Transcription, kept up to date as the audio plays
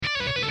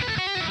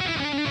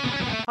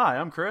Hi,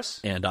 I'm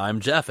Chris. And I'm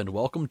Jeff, and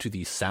welcome to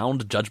the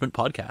Sound Judgment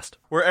Podcast,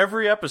 where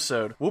every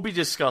episode we'll be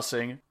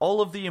discussing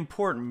all of the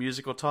important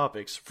musical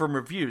topics, from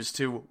reviews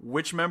to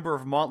which member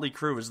of Motley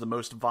Crue is the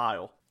most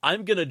vile.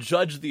 I'm gonna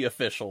judge the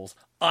officials.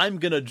 I'm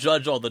gonna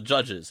judge all the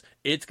judges.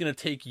 It's gonna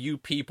take you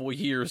people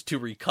years to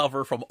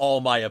recover from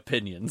all my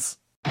opinions.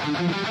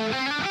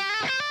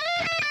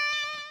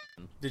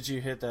 Did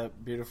you hit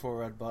that beautiful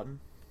red button?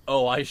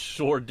 Oh, I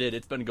sure did.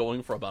 It's been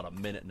going for about a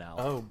minute now.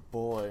 Oh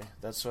boy,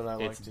 that's what I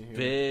like to hear. It's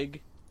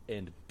big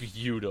and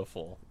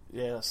beautiful.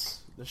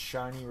 Yes, the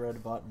shiny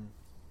red button.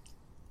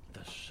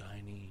 The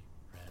shiny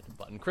red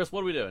button. Chris,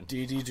 what are we doing?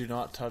 DD, do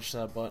not touch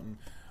that button.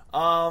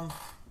 Wow,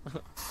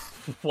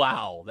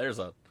 there's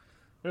a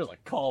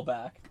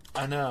callback.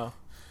 I know.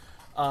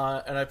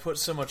 And I put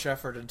so much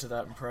effort into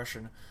that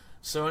impression.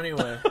 So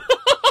anyway.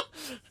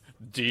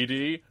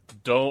 DD,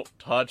 don't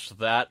touch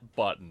that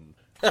button.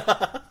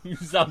 You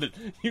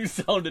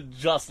sounded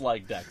just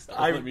like Dexter.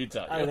 Let me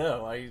tell you. I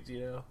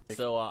know.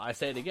 So I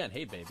say it again.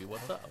 Hey, baby,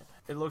 what's up?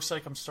 It looks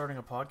like I'm starting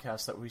a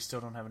podcast that we still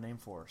don't have a name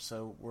for.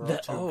 So we're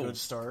off to a good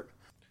start.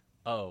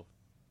 Oh,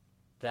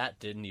 that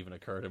didn't even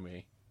occur to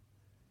me.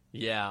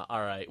 Yeah,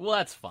 all right. Well,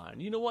 that's fine.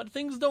 You know what?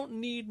 Things don't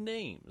need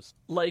names.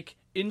 Like,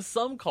 in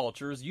some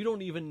cultures, you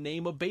don't even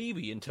name a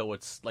baby until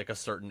it's like a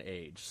certain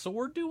age. So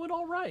we're doing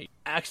all right.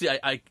 Actually,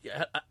 I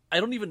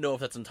don't even know if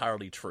that's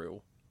entirely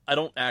true. I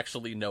don't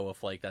actually know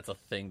if, like, that's a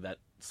thing that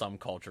some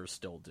cultures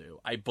still do.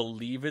 I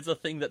believe it's a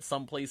thing that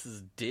some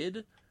places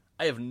did.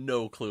 I have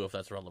no clue if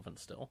that's relevant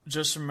still.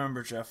 Just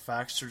remember, Jeff,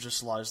 facts are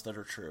just lies that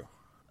are true.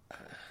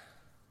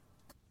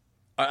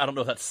 I don't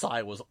know if that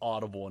sigh was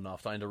audible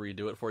enough. Time to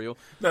redo it for you.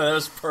 No, that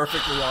was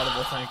perfectly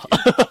audible, thank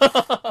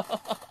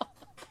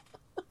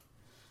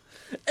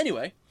you.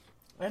 Anyway.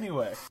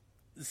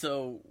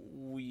 So,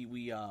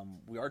 we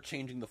are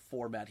changing the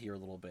format here a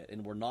little bit,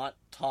 and we're not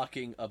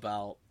talking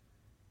about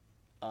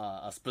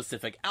a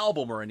specific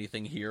album or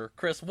anything here.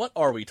 Chris, what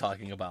are we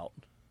talking about?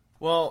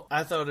 Well,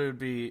 I thought it would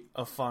be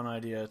a fun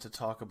idea to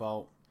talk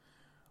about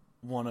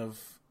one of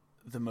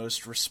the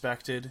most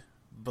respected,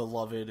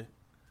 beloved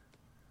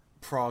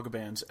prog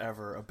bands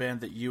ever, a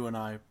band that you and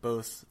I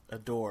both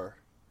adore.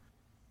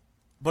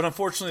 But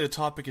unfortunately, the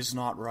topic is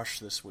not Rush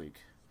this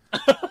week.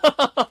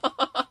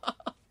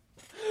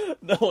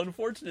 No,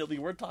 unfortunately,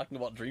 we're talking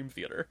about Dream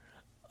Theater,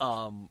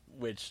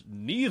 which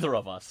neither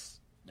of us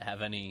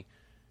have any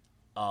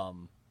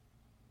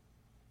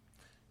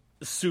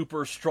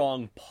super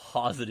strong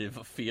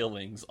positive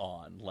feelings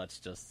on, let's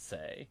just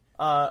say.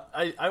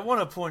 I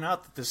want to point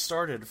out that this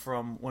started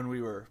from when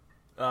we were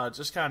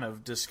just kind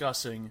of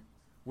discussing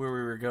where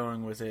we were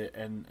going with it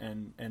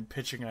and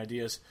pitching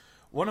ideas.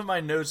 One of my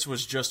notes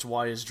was just,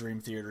 why is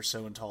Dream Theater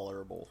so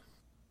intolerable?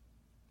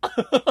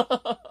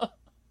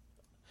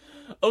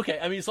 Okay,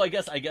 I mean, so I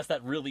guess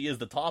that really is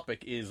the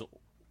topic, is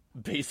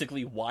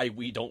basically why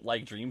we don't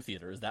like Dream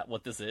Theater. Is that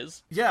what this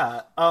is?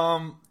 Yeah,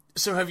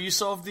 so have you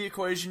solved the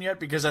equation yet?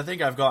 Because I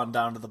think I've gotten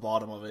down to the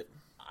bottom of it.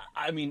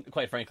 I mean,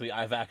 quite frankly,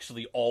 I've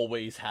actually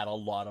always had a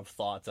lot of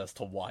thoughts as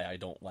to why I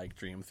don't like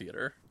Dream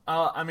Theater.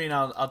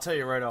 I'll tell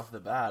you right off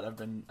the bat,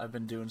 I've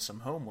been doing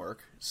some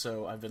homework,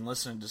 so I've been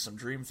listening to some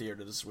Dream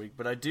Theater this week,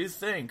 but I do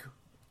think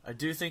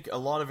a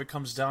lot of it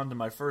comes down to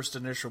my first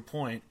initial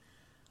point,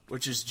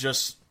 which is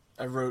just,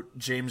 I wrote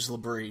James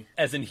LaBrie.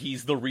 As in,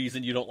 he's the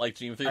reason you don't like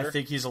Dream Theater? I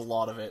think he's a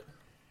lot of it.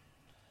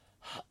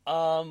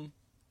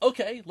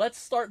 Okay, let's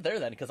start there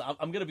then, because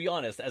I'm going to be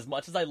honest. As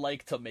much as I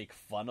like to make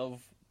fun of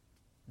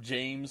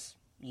James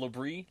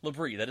LaBrie,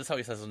 that is how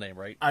he says his name,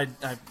 right? I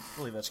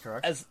believe that's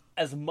correct.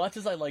 As much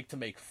as I like to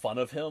make fun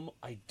of him,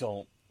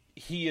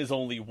 he is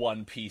only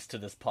one piece to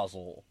this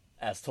puzzle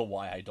as to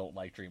why I don't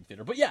like Dream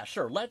Theater. But yeah,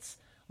 sure, let's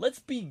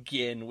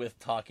begin with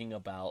talking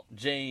about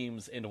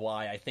James and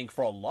why I think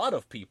for a lot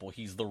of people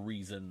he's the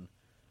reason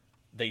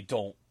they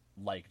don't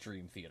like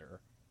Dream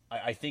Theater.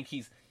 I think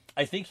he's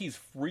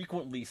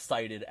frequently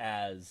cited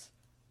as,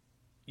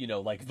 you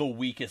know, like the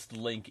weakest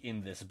link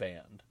in this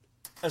band.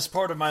 As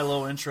part of my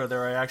little intro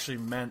there, I actually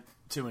meant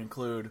to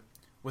include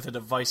with a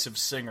divisive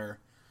singer.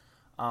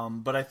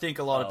 But I think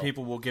a lot of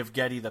people will give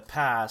Geddy the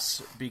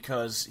pass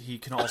because he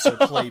can also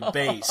play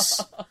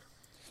bass.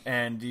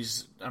 And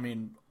he's,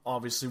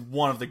 obviously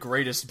one of the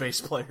greatest bass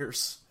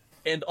players.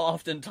 And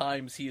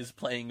oftentimes he is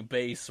playing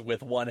bass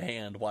with one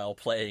hand while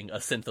playing a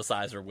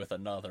synthesizer with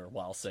another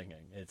while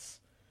singing. It's...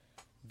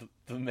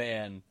 The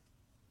man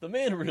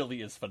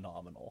really is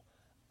phenomenal.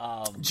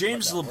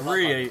 James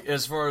LaBrie,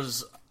 as far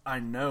as I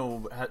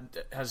know,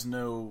 has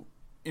no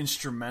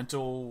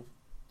instrumental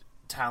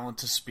talent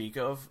to speak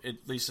of,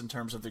 at least in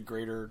terms of the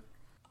greater...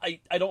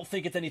 I don't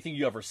think it's anything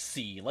you ever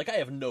see. Like, I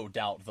have no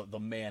doubt that the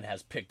man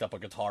has picked up a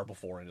guitar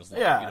before in his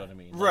life, yeah, you know what I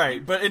mean? Like,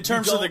 right, but in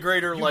terms of the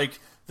greater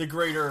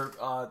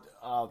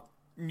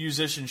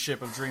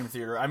musicianship of Dream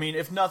Theater, I mean,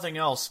 if nothing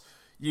else,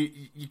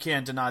 you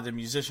can't deny the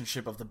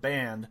musicianship of the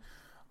band,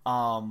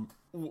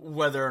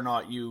 whether or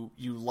not you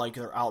like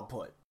their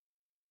output.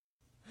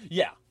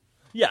 Yeah,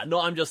 no,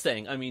 I'm just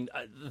saying, I mean,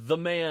 the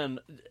man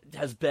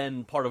has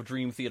been part of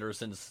Dream Theater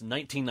since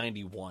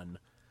 1991.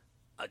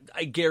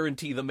 I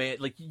guarantee the man,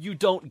 like, you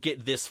don't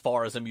get this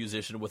far as a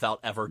musician without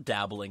ever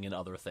dabbling in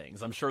other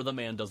things. I'm sure the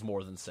man does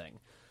more than sing.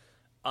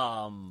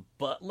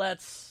 But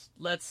let's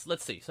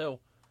see. So,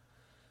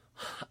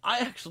 I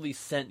actually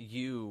sent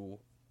you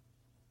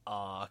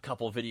a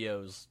couple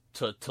videos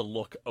to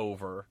look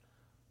over.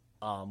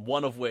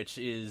 One of which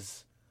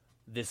is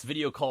this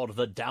video called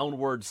The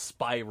Downward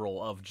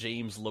Spiral of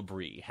James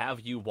LaBrie.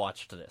 Have you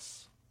watched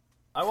this?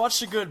 I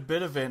watched a good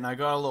bit of it, and I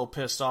got a little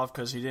pissed off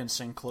because he didn't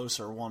sing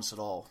Closer once at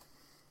all.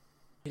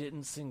 He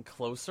didn't sing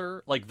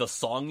Closer? Like the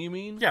song, you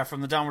mean? Yeah,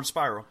 from The Downward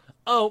Spiral.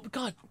 Oh,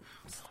 God.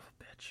 Son of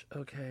a bitch.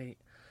 Okay.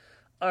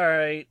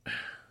 Alright.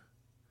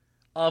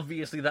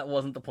 Obviously, that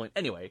wasn't the point.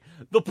 Anyway,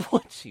 the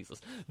point, Jesus.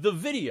 The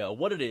video,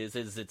 what it is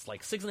it's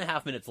like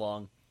 6.5 minutes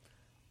long.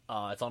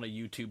 It's on a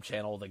YouTube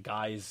channel. The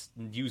guy's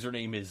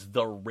username is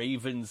The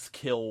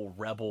Ravenskill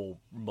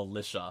Rebel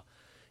Militia.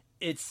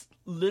 It's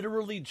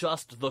literally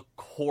just the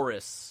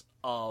chorus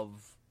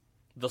of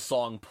the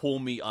song Pull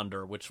Me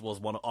Under, which was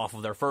one off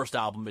of their first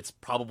album. It's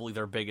probably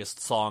their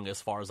biggest song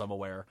as far as I'm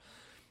aware.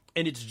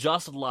 And it's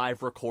just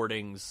live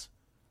recordings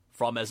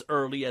from as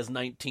early as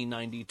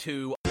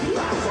 1992.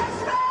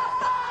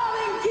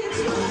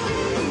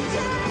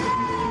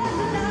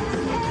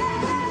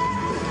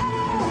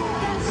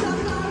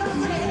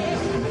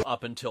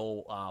 Up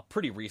until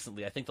pretty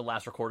recently. I think the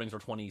last recordings were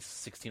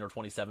 2016 or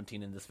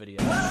 2017 in this video.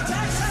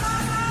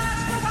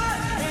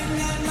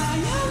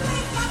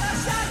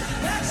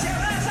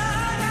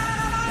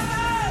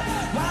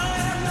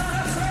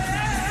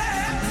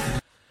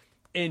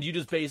 And you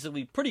just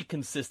basically pretty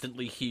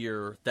consistently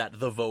hear that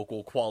the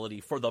vocal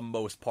quality, for the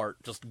most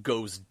part, just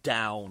goes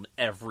down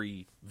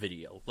every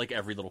video, like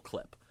every little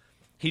clip.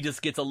 He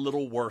just gets a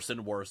little worse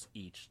and worse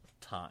each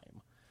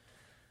time.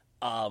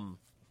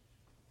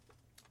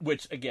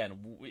 Which, again,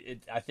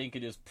 I think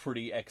it is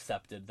pretty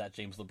accepted that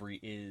James LaBrie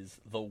is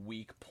the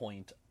weak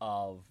point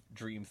of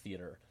Dream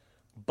Theater.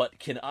 But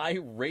can I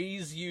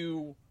raise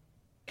you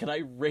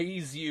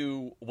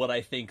what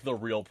I think the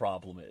real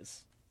problem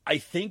is? I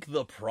think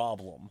the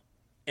problem,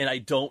 and I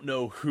don't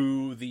know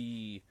who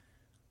the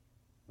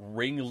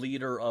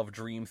ringleader of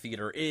Dream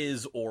Theater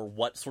is or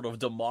what sort of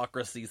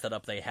democracy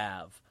setup they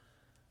have,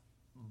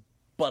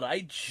 but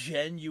I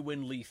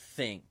genuinely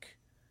think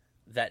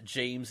that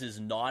James is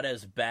not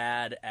as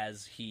bad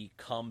as he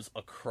comes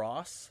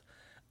across.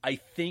 I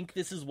think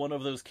this is one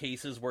of those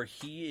cases where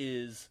he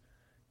is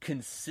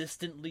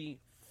consistently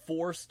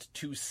forced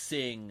to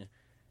sing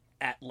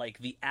at, like,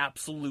 the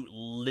absolute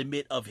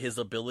limit of his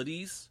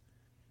abilities,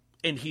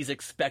 and he's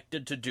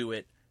expected to do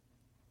it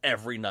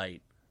every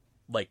night,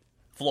 like,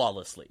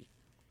 flawlessly.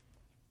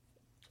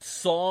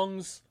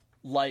 Songs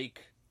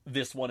like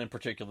this one in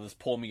particular, this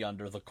Pull Me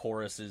Under, the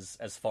chorus is,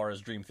 as far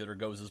as Dream Theater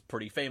goes, is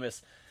pretty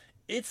famous.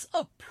 It's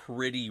a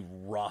pretty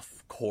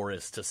rough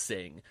chorus to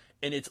sing,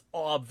 and it's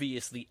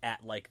obviously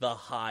at, like, the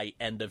high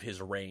end of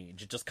his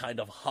range. It just kind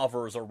of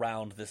hovers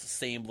around this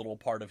same little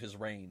part of his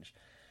range.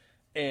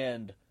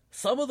 And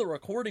some of the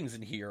recordings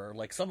in here,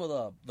 like some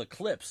of the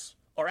clips,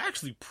 are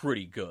actually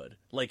pretty good.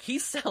 Like, he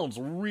sounds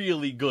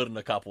really good in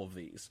a couple of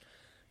these.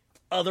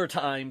 Other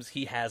times,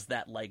 he has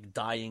that, like,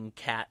 dying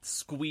cat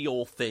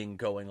squeal thing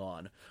going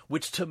on,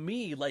 which to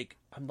me, like,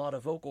 I'm not a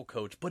vocal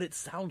coach, but it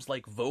sounds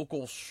like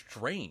vocal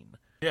strain.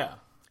 Yeah.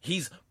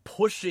 He's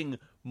pushing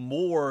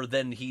more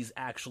than he's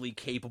actually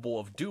capable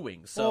of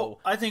doing. So well,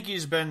 I think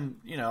he's been,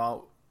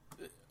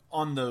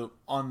 on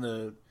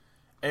the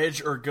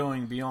edge or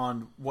going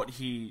beyond what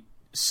he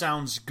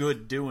sounds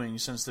good doing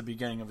since the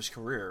beginning of his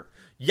career.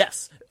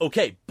 Yes.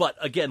 Okay. But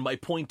again, my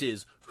point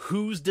is,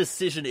 whose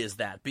decision is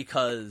that?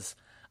 Because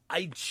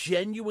I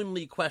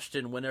genuinely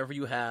question whenever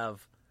you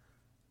have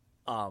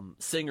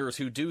singers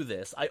who do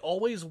this, I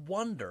always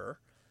wonder,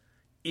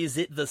 is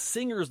it the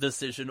singer's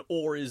decision,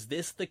 or is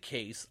this the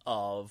case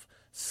of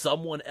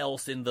someone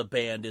else in the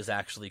band is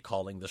actually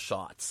calling the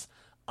shots?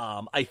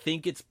 I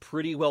think it's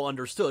pretty well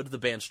understood, the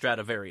band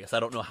Stratovarius. I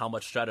don't know how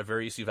much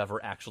Stratovarius you've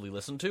ever actually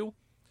listened to,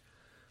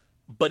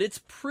 but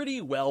it's pretty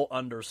well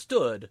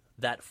understood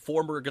that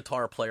former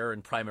guitar player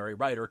and primary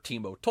writer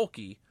Timo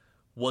Tolkki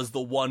was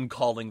the one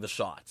calling the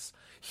shots.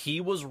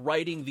 He was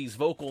writing these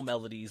vocal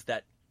melodies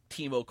that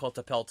Timo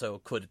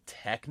Kotapelto could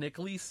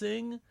technically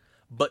sing,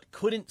 but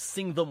couldn't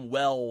sing them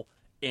well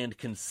and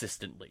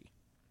consistently.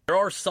 There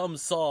are some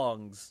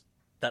songs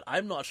that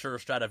I'm not sure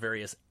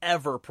Stratovarius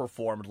ever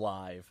performed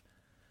live.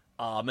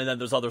 And then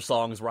there's other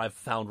songs where I've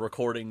found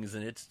recordings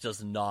and it's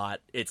just not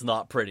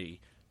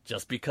pretty.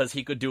 Just because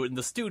he could do it in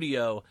the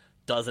studio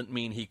doesn't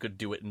mean he could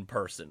do it in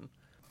person.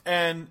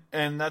 And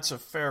that's a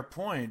fair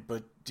point,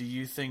 but do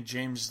you think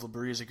James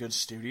LaBrie is a good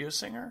studio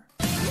singer?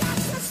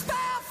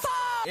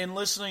 In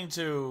listening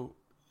to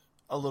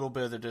a little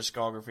bit of the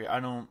discography, I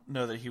don't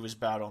know that he was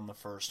bad on the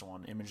first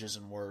one, Images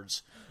and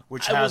Words,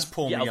 which has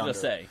Pull Me Under.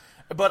 Say.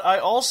 But I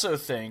also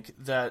think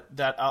that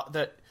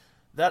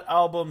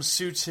album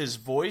suits his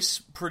voice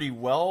pretty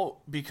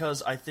well,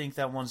 because I think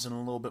that one's in a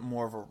little bit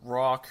more of a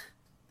rock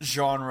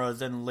genre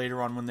than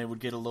later on when they would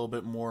get a little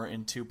bit more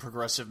into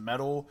progressive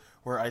metal,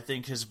 where I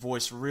think his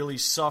voice really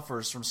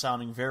suffers from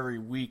sounding very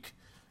weak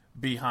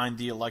behind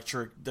the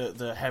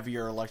the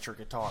heavier electric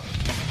guitar.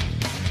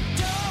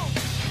 Don't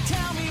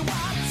tell me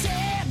what's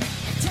in.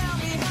 Tell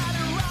me how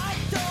to write.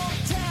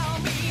 Don't tell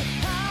me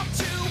how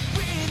to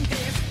win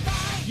this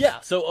fight. Yeah.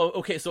 So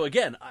okay. So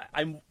again,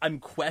 I'm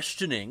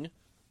questioning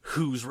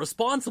who's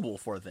responsible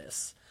for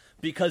this,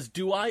 because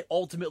do I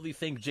ultimately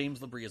think James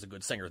LaBrie is a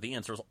good singer? The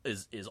answer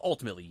is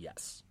ultimately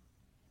yes.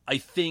 I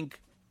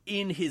think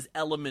in his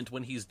element,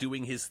 when he's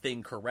doing his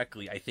thing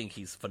correctly, I think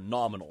he's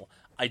phenomenal.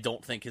 I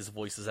don't think his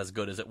voice is as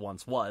good as it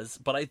once was,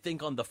 but I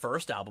think on the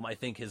first album, I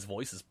think his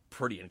voice is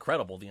pretty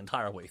incredible the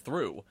entire way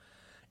through.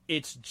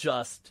 It's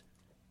just,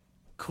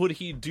 could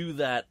he do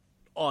that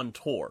on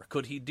tour?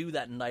 Could he do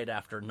that night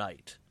after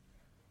night?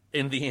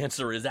 And the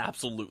answer is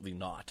absolutely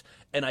not.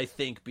 And I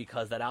think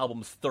because that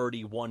album's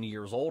 31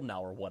 years old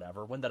now or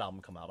whatever, when did that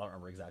album come out? I don't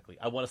remember exactly.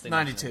 I want to say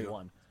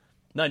 92.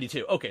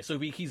 92. Okay, so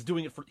he's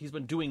doing it he's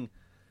been doing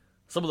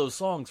some of those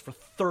songs for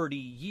 30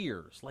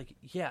 years. Like,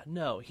 yeah,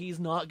 no, he's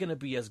not going to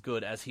be as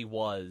good as he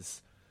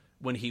was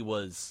when he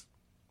was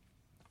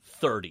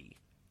 30.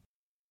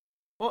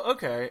 Well,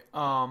 okay.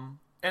 And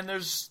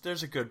there's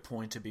a good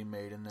point to be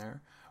made in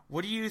there.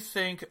 What do you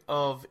think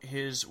of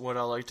his, what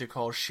I like to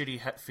call, shitty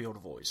Hetfield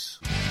voice?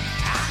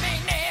 I may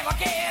never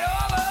get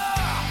over,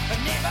 but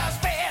never's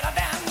better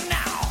than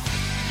now.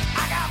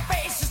 I got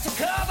faces to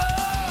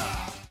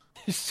cover.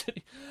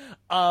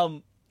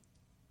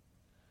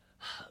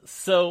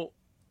 So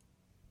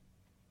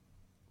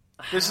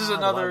This is what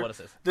another. is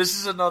this? This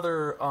is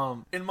another.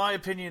 In my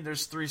opinion,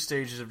 there's 3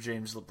 stages of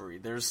James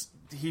LaBrie.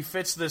 He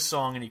fits this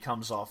song and he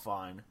comes off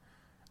fine.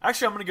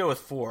 Actually, I'm gonna go with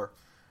 4.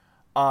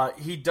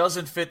 He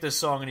doesn't fit this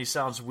song and he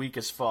sounds weak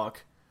as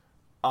fuck.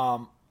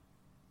 Shitty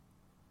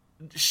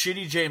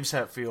James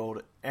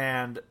Hetfield,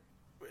 and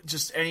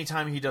just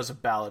anytime he does a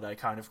ballad, I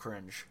kind of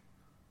cringe.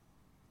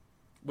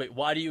 Wait,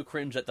 why do you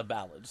cringe at the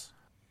ballads?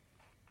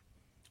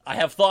 I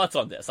have thoughts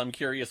on this. I'm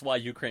curious why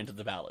you cringe at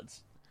the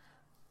ballads.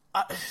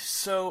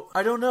 So,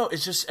 I don't know.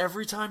 It's just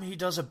every time he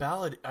does a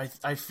ballad,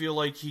 I feel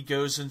like he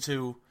goes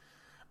into...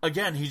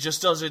 Again, he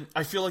just doesn't...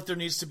 I feel like there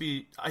needs to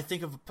be... I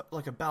think of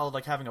like a ballad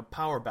like having a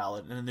power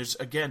ballad, and then there's,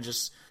 again,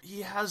 just...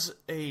 He has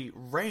a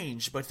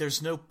range, but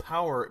there's no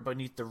power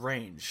beneath the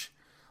range.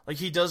 Like,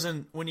 he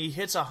doesn't... When he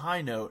hits a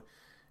high note,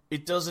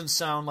 it doesn't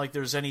sound like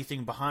there's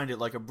anything behind it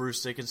like a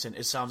Bruce Dickinson.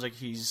 It sounds like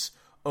he's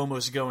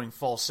almost going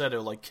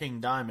falsetto like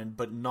King Diamond,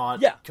 but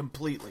not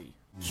completely.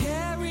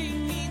 Carry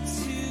me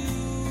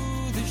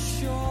to the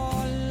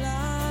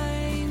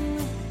shoreline.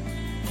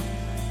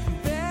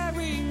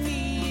 Bury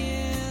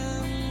me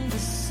in the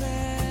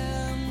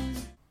sand.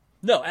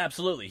 No,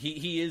 absolutely.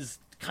 He is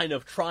kind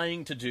of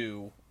trying to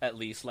do, at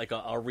least, like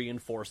a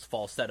reinforced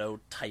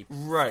falsetto type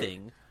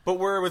thing. But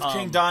where with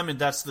King Diamond,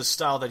 that's the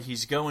style that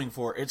he's going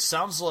for. It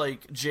sounds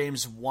like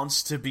James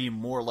wants to be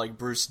more like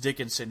Bruce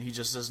Dickinson. He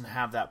just doesn't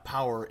have that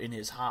power in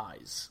his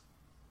highs.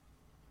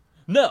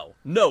 No,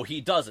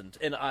 he doesn't.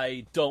 And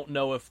I don't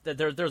know if...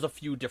 There's a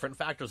few different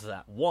factors to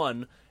that.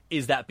 One,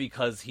 is that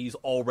because he's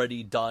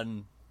already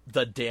done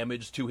the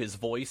damage to his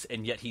voice,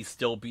 and yet he's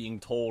still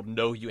being told,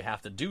 no, you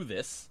have to do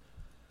this?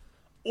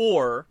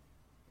 Or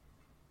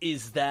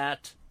is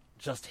that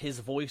just his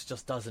voice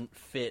just doesn't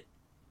fit...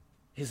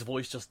 His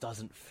voice just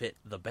doesn't fit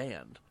the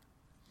band,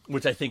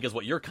 which I think is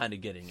what you're kind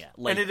of getting at.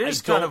 Like, and it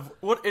is kind of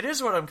what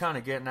I'm kind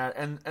of getting at.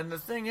 And the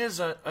thing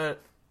is, at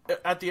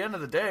the end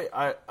of the day,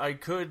 I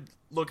could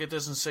look at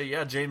this and say,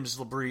 yeah, James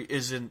LaBrie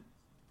isn't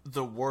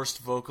the worst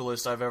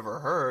vocalist I've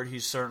ever heard.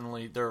 He's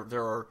certainly there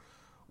are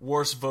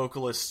worse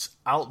vocalists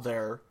out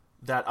there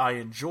that I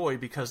enjoy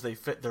because they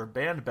fit their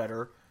band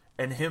better.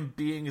 And him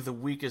being the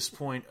weakest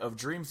point of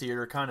Dream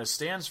Theater kind of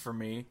stands for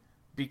me,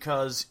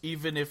 because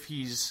even if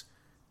he's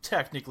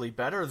technically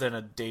better than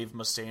a Dave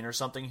Mustaine or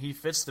something, he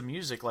fits the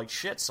music like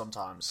shit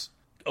sometimes.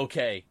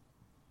 Okay,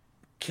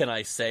 can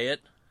I say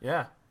it?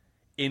 Yeah.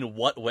 In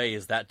what way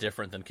is that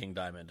different than King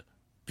Diamond?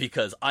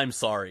 Because I'm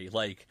sorry,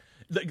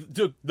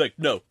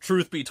 no,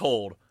 truth be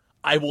told,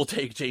 I will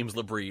take James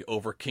LaBrie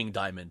over King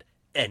Diamond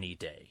any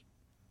day.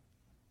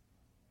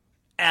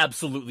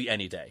 Absolutely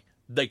any day.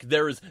 Like,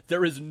 there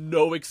is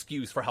no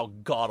excuse for how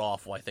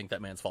god-awful I think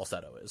that man's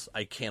falsetto is.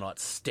 I cannot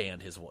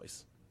stand his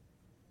voice.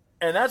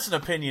 And that's an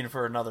opinion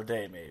for another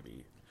day,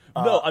 maybe.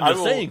 No, I'm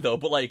just saying, though,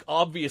 but, like,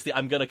 obviously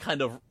I'm gonna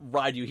kind of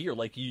ride you here.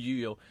 Like,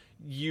 you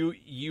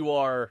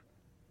are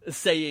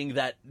saying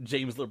that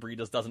James LaBrie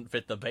just doesn't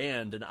fit the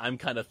band, and I'm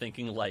kind of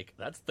thinking, like,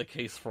 that's the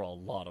case for a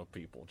lot of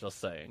people, just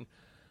saying.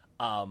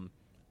 And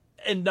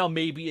now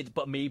maybe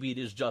it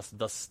is just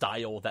the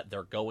style that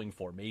they're going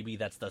for. Maybe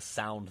that's the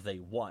sound they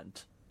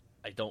want.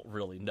 I don't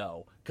really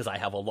know, because I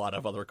have a lot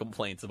of other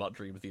complaints about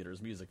Dream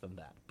Theater's music than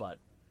that, but...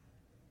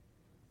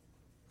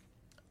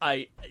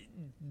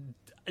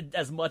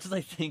 as much as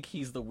I think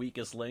he's the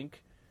weakest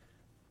link,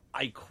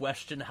 I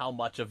question how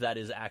much of that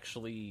is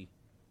actually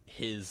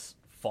his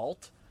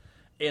fault,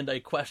 and I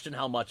question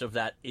how much of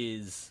that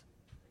is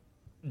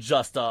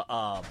just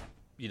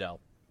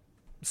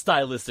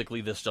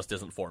stylistically this just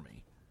isn't for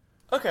me.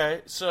 Okay,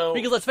 so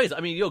because let's face it,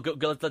 I mean,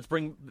 let's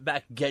bring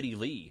back Geddy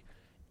Lee.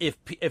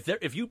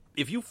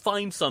 if you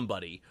find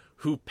somebody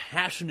who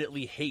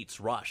passionately hates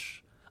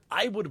Rush,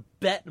 I would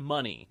bet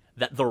money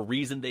that the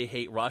reason they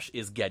hate Rush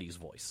is Geddy's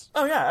voice.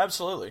 Oh yeah,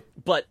 absolutely.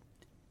 But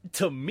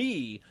to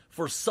me,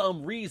 for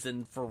some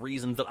reason, for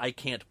reasons that I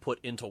can't put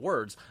into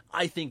words,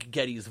 I think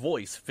Geddy's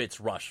voice fits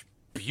Rush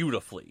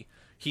beautifully.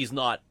 He's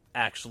not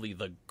actually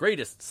the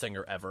greatest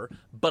singer ever,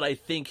 but I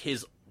think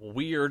his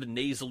weird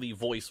nasally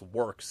voice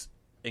works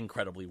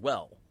incredibly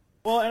well.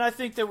 Well, and I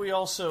think that we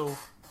also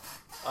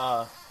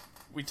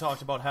we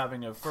talked about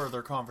having a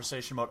further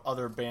conversation about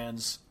other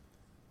bands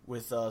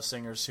with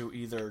singers who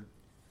either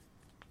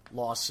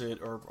lost it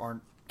or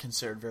aren't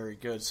considered very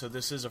good. So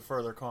this is a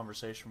further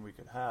conversation we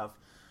could have.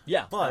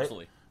 Yeah,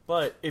 absolutely.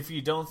 But if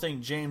you don't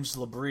think James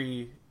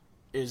LaBrie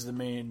is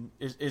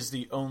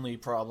the only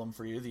problem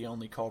for you, the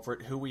only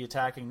culprit, who are we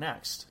attacking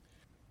next?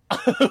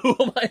 Who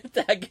am I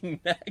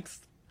attacking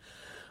next?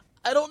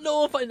 I don't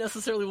know if I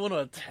necessarily want to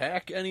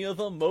attack any of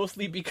them,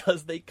 mostly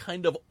because they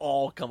kind of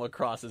all come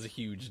across as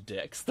huge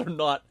dicks. They're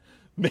not...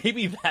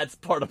 Maybe that's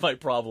part of my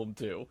problem,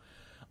 too.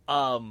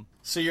 So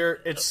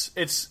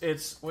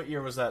it's what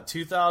year was that?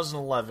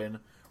 2011.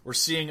 We're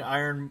seeing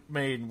Iron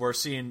Maiden. We're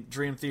seeing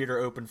Dream Theater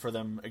open for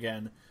them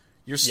again.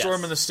 You're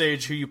storming the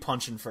stage. Who you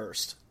punching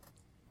first?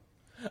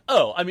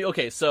 Oh, I mean,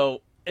 okay,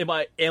 so... Am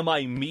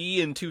I me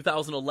in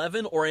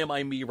 2011, or am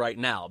I me right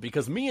now?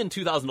 Because me in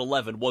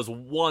 2011 was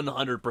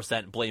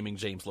 100% blaming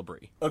James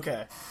LaBrie.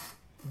 Okay.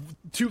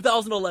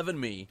 2011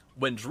 me,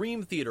 when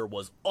Dream Theater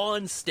was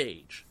on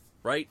stage,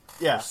 right?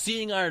 Yeah. We're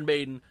seeing Iron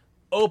Maiden,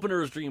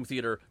 opener is Dream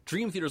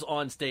Theater's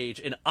on stage,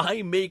 and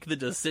I make the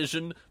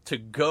decision to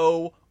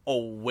go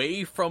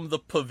away from the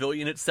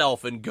pavilion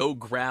itself and go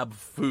grab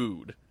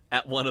food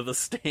at one of the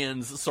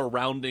stands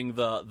surrounding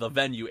the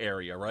venue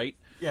area, right?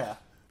 Yeah.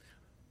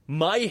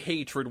 My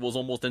hatred was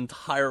almost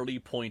entirely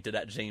pointed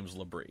at James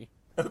LaBrie.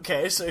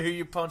 Okay, so who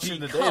you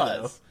punching today,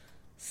 though?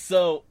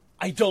 So,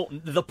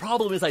 the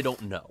problem is I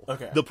don't know.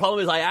 Okay. The problem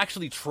is I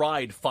actually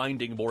tried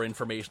finding more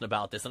information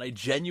about this, and I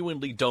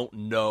genuinely don't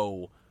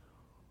know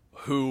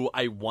who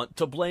I want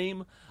to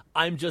blame.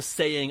 I'm just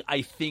saying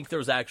I think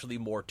there's actually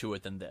more to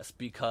it than this,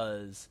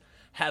 because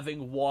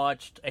having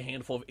watched a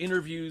handful of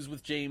interviews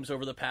with James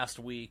over the past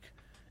week,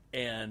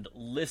 and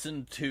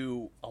listened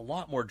to a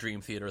lot more Dream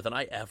Theater than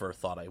I ever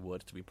thought I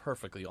would, to be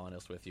perfectly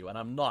honest with you, and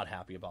I'm not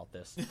happy about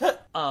this.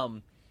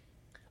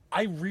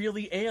 I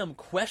really am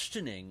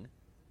questioning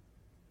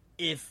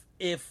if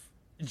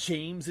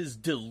James is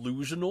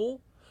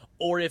delusional,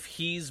 or if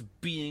he's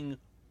being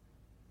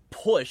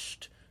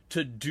pushed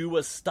to do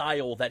a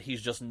style that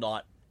he's just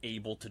not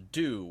able to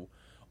do,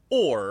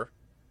 or...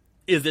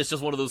 is this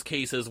just one of those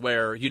cases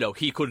where,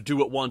 he could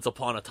do it once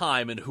upon a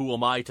time, and who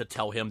am I to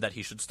tell him that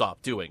he should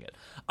stop doing it?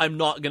 I'm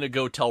not going to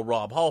go tell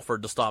Rob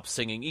Halford to stop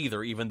singing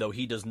either, even though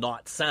he does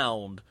not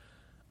sound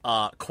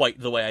quite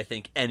the way I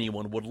think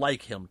anyone would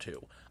like him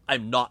to.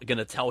 I'm not going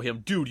to tell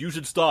him, dude, you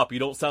should stop. You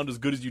don't sound as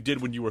good as you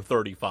did when you were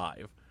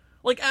 35.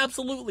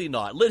 Absolutely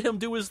not. Let him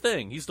do his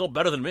thing. He's still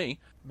better than me.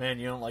 Man,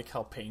 you don't like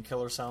how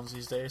Painkiller sounds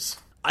these days?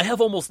 I have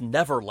almost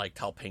never liked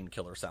how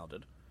Painkiller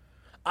sounded.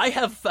 I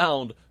have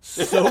found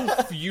so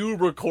few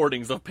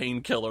recordings of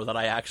Painkiller that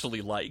I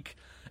actually like,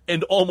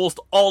 and almost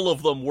all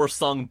of them were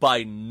sung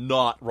by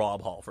not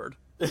Rob Halford.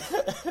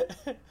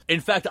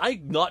 In fact,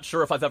 I'm not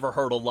sure if I've ever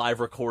heard a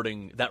live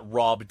recording that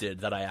Rob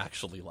did that I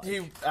actually like.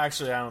 I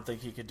don't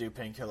think he could do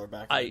Painkiller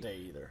back in the day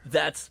either.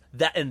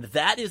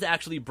 That is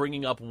actually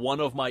bringing up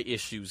one of my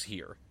issues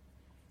here.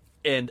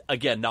 And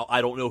again, now I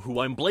don't know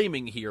who I'm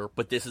blaming here,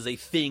 but this is a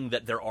thing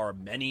that there are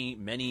many,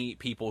 many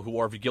people who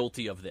are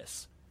guilty of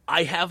this.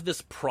 I have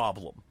this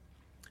problem.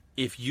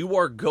 If you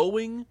are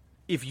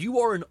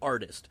an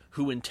artist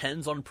who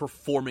intends on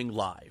performing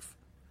live,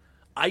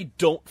 I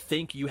don't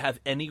think you have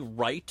any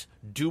right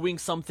doing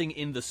something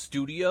in the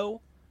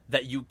studio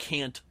that you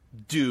can't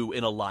do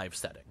in a live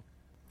setting.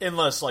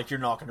 Unless, you're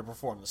not going to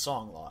perform the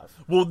song live.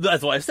 Well,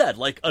 that's what I said.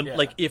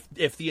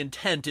 If the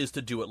intent is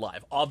to do it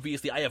live.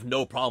 Obviously, I have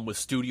no problem with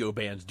studio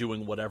bands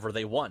doing whatever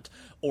they want.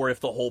 Or if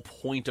the whole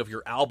point of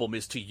your album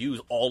is to use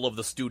all of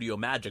the studio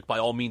magic, by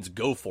all means,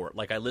 go for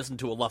it. I listen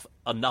to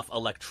enough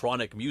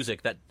electronic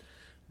music that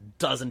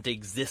doesn't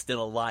exist in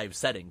a live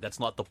setting. That's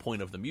not the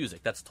point of the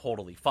music. That's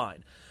totally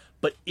fine.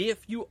 But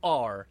if you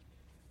are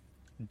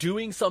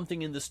doing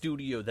something in the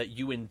studio that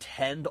you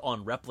intend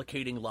on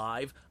replicating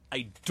live,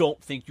 I don't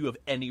think you have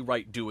any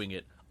right doing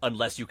it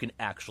unless you can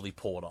actually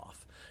pull it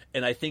off.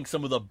 And I think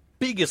some of the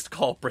biggest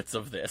culprits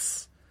of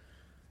this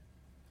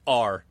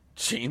are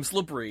James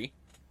LaBrie,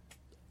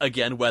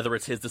 again, whether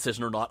it's his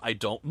decision or not, I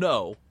don't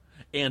know,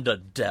 and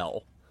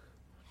Adele.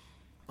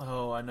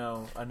 Oh, I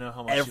know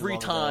how much Every you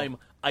love time Adele.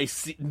 I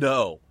see...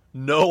 No,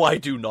 I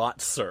do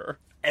not, sir.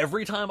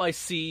 Every time I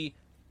see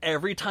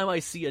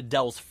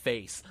Adele's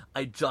face,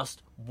 I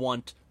just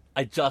want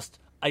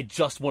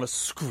to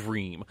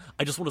scream.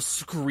 I just want to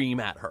scream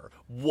at her.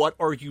 What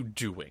are you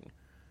doing?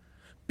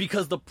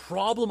 Because the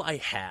problem I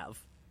have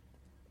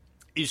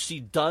is she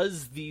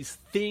does these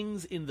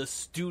things in the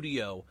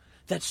studio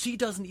that she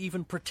doesn't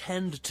even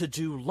pretend to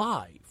do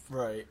live.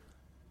 Right.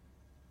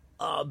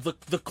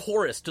 the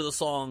chorus to the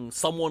song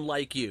 "Someone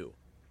Like You."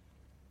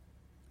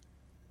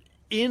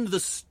 In the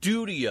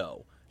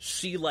studio,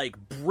 she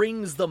like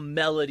brings the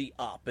melody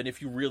up, and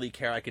if you really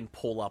care, I can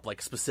pull up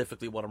like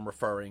specifically what I'm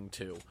referring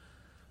to.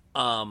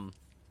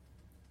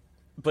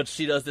 But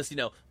she does this,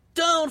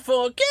 "Don't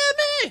forget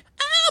me,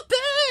 I'll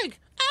beg,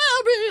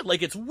 I'll be,"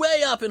 like it's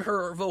way up in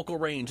her vocal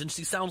range, and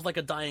she sounds like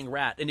a dying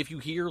rat. And if you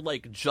hear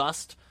like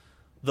just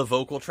the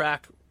vocal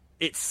track,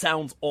 it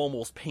sounds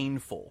almost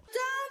painful.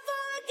 Don't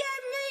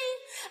forget me,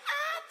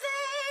 I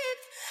think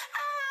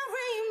I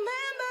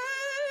remember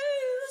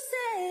you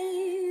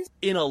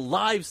say. In a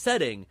live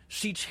setting,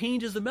 she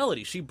changes the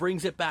melody. She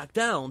brings it back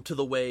down to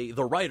the way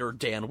the writer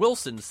Dan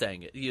Wilson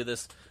sang it.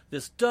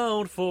 This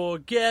 "Don't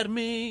forget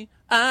me,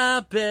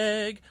 I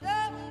beg."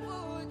 Don't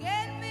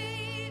forget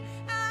me,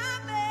 I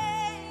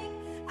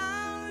beg,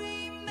 I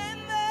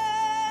remember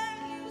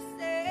you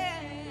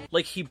say.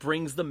 Like, he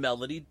brings the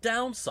melody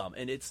down some,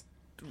 and it's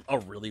a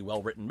really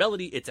well-written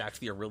melody. It's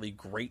actually a really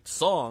great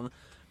song.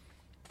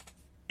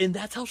 And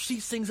that's how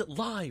she sings it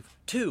live,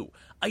 too.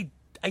 I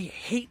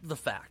hate the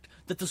fact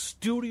that the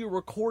studio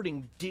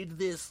recording did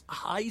this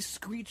high,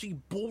 screechy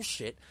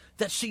bullshit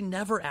that she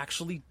never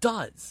actually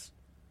does.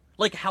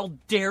 Like, how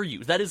dare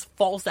you? That is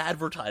false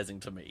advertising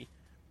to me.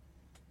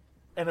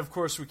 And of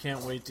course, we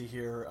can't wait to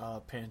hear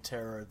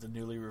Pantera, the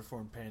newly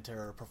reformed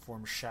Pantera,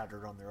 perform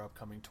 "Shattered" on their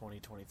upcoming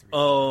 2023.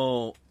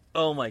 Oh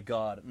my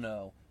God,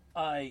 no.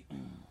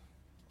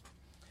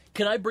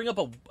 Can I bring up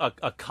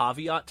a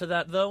caveat to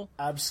that, though?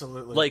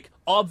 Absolutely. Like,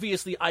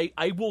 obviously,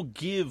 I will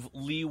give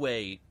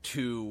leeway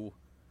to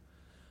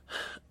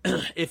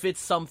if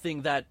it's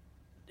something that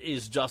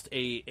is just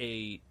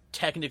a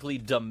technically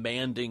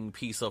demanding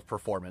piece of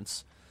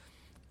performance,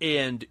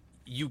 and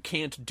you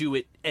can't do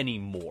it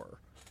anymore.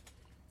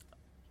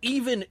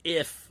 Even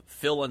if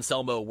Phil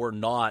Anselmo were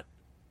not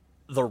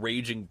the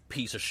raging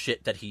piece of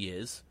shit that he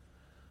is,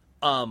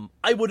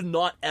 I would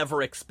not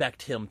ever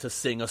expect him to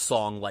sing a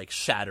song like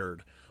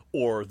 "Shattered"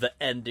 or the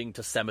ending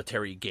to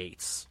 "Cemetery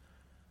Gates."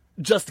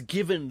 Just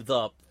given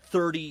the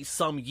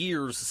 30-some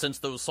years since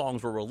those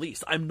songs were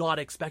released, I'm not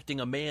expecting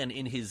a man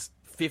in his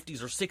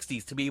 50s or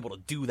 60s to be able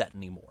to do that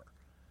anymore.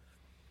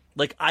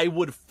 Like, I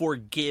would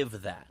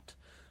forgive that.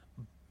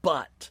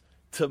 But,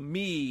 to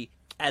me,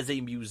 as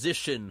a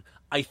musician,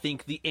 I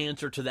think the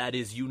answer to that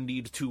is you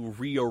need to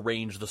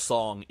rearrange the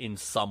song in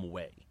some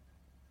way.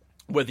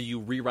 Whether you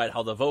rewrite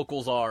how the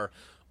vocals are,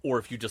 or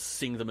if you just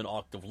sing them an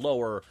octave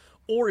lower,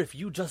 or if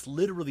you just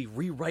literally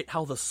rewrite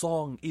how the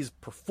song is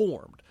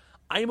performed.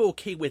 I'm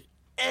okay with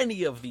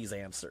any of these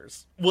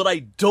answers. What I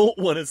don't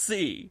want to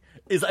see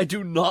is I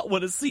do not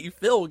want to see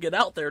Phil get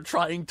out there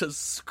trying to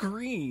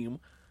scream,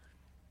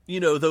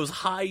 those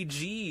high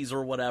G's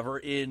or whatever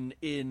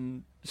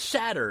in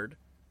 "Shattered"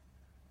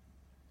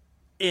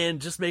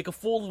 and just make a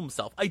fool of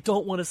himself. I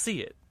don't want to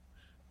see it.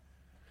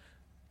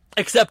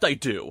 Except I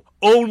do.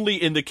 Only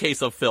in the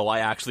case of Phil, I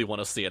actually want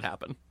to see it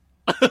happen.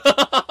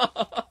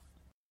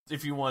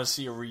 If you want to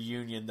see a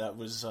reunion that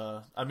was,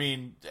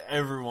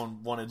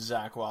 everyone wanted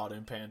Zakk Wylde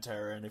and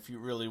Pantera, and if you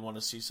really want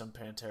to see some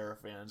Pantera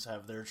fans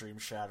have their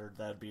dreams shattered,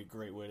 that'd be a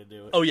great way to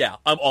do it. Oh yeah,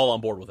 I'm all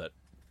on board with it.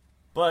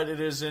 But it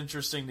is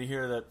interesting to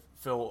hear that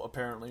Phil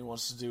apparently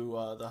wants to do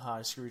the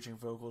high screeching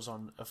vocals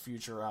on a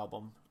future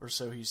album, or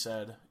so he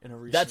said in a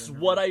recent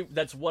interview.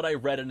 That's what I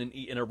read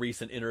in a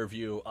recent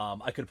interview.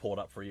 I could pull it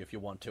up for you if you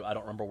want to. I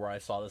don't remember where I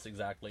saw this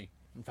exactly.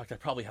 In fact, I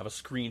probably have a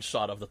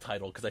screenshot of the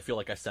title because I feel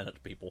like I sent it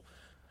to people.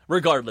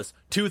 Regardless,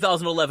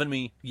 2011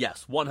 me,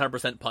 yes,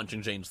 100%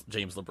 punching James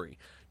LaBrie.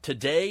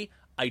 Today,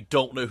 I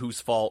don't know whose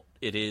fault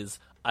it is.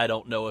 I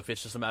don't know if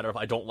it's just a matter of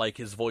I don't like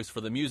his voice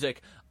for the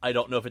music. I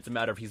don't know if it's a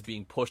matter of he's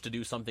being pushed to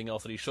do something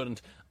else that he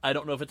shouldn't. I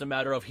don't know if it's a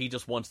matter of he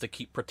just wants to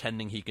keep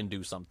pretending he can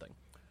do something.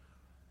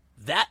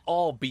 That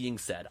all being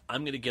said,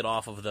 I'm going to get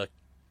off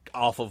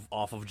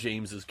of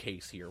James's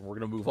case here. We're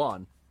going to move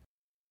on.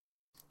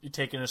 You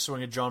taking a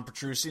swing at John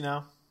Petrucci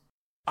now?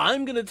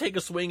 I'm going to take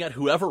a swing at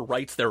whoever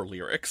writes their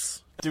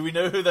lyrics. Do we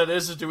know who that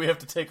is, or do we have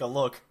to take a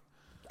look?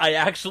 I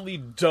actually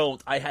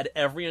don't. I had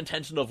every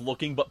intention of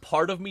looking, but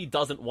part of me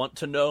doesn't want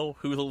to know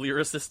who the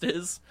lyricist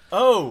is.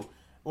 Oh,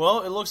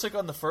 well, it looks like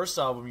on the first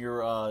album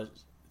you're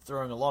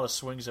throwing a lot of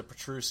swings at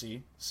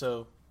Petrucci,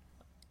 so...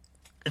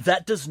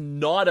 That does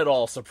not at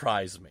all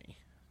surprise me,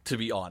 to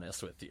be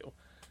honest with you.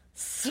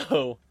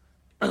 So...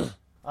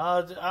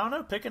 I don't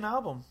know, pick an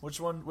album. Which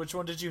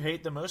one did you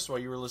hate the most while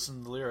you were listening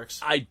to the lyrics?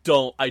 I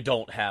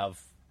don't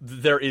have...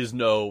 There is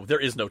no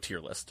tier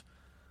list.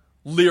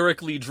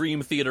 Lyrically,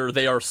 Dream Theater,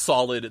 they are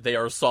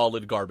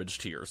solid garbage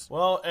tiers.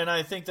 Well, and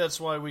I think that's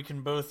why we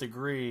can both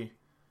agree.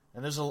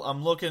 And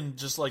I'm looking,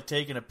 just like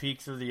taking a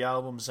peek through the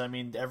albums. I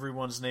mean,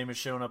 everyone's name is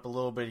showing up a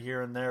little bit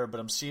here and there, but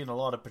I'm seeing a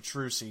lot of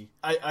Petrucci.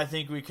 I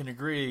think we can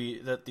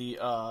agree that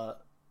the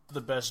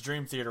best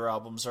Dream Theater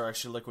albums are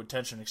actually Liquid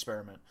Tension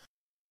Experiment.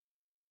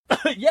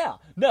 Yeah,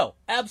 no,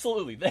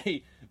 absolutely.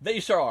 They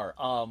sure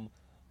are.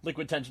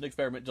 Liquid Tension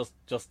Experiment,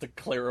 just to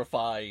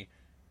clarify,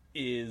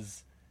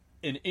 is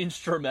an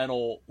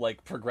instrumental,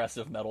 like,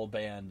 progressive metal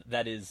band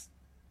that is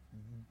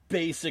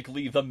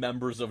basically the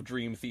members of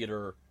Dream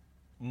Theater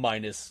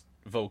minus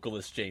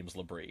vocalist James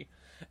LaBrie.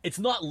 It's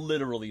not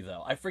literally,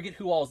 though. I forget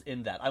who all's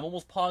in that. I'm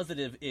almost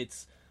positive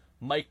it's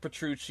Mike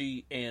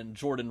Petrucci and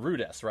Jordan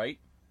Rudess, right?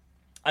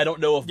 I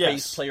don't know if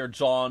bass player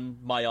John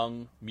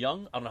Myung,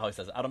 I don't know how he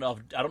says it. I don't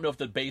know if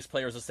the bass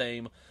player is the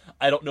same.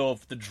 I don't know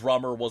if the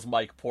drummer was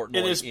Mike Portnoy.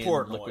 It is in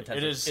Portnoy. Liquid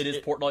It is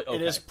Portnoy. Okay.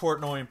 It is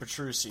Portnoy and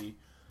Petrucci.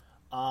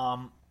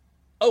 Oh,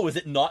 is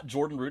it not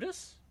Jordan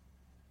Rudess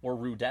or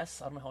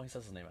Rudess? I don't know how he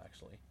says his name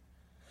actually.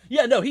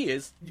 Yeah, no, he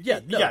is. Yeah,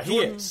 no, yeah,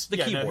 Jordan, he is. The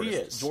Yeah, keyboardist, no, he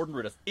is. Jordan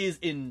Rudess, is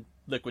in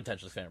Liquid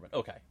Tension Experiment.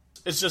 Okay.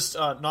 It's just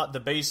not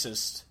the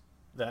bassist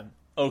then.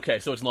 Okay,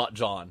 so it's not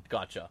John.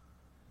 Gotcha.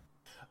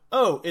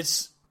 Oh,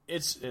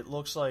 it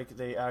looks like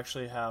they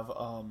actually have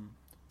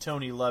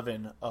Tony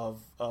Levin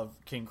of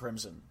King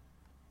Crimson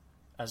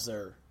as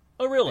their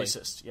really?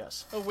 bassist.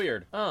 Yes. Oh,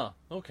 weird. Oh,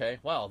 okay.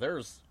 Wow,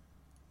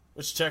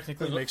 Which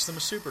technically makes them a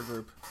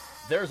supergroup.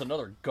 there's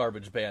another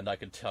garbage band I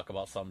could talk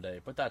about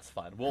someday, but that's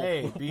fine.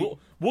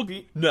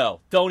 No,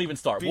 don't even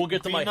start. We'll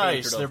get to my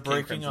nice. hatred They're of King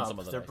breaking Crimson up. some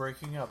other They're day.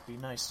 breaking up. Be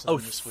nice to Oh,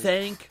 them this week.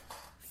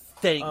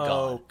 thank God.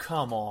 Oh,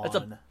 come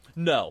on.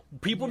 No,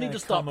 people need to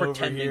stop come over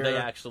pretending they here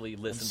actually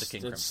listen to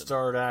King and Crimson.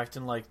 start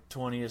acting like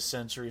 20th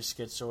Century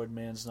Schizoid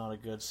Man's not a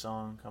good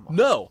song. Come on.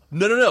 No.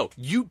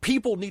 You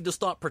people need to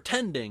stop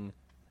pretending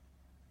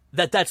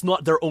that that's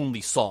not their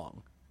only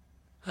song.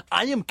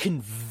 I am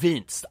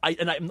convinced,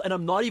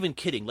 I'm not even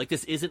kidding. Like,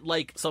 this isn't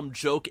like some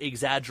joke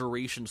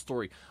exaggeration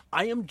story.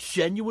 I am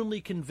genuinely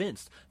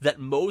convinced that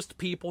most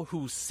people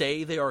who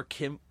say they are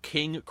King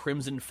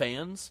Crimson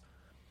fans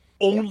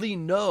only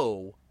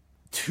know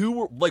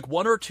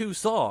one or two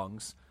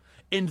songs,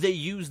 and they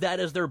use that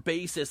as their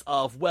basis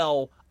of,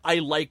 well, I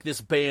like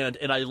this band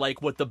and I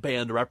like what the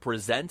band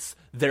represents,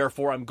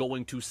 therefore I'm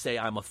going to say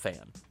I'm a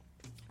fan.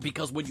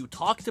 Because when you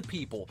talk to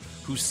people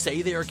who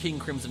say they are King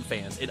Crimson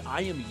fans, and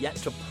I am yet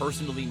to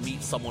personally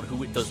meet someone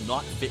who does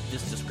not fit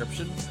this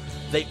description,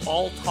 they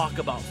all talk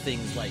about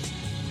things like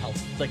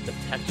the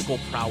technical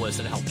prowess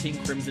and how King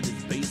Crimson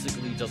is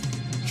basically just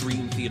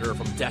Dream Theater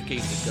from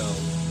decades ago,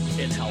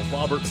 and how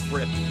Robert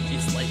Fripp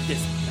is like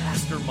this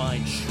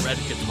mastermind shred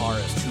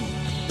guitarist who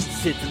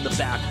sits in the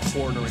back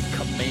corner and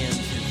commands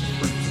his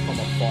troops from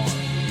afar.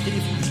 And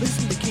if you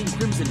listen to King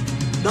Crimson,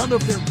 none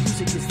of their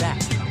music is that.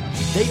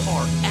 They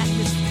are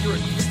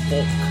atmospheric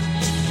folk.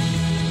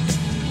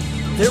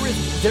 There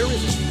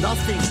is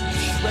nothing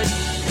shreddy,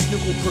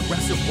 technical,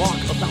 progressive rock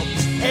about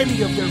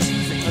any of their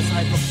music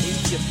aside from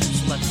Atheist and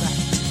Select That.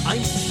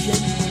 I'm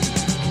genuinely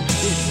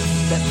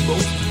convinced that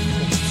most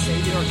people who say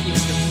they are King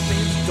Crimson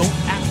fans don't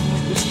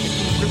actually listen to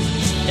King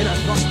Crimson. And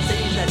I'm not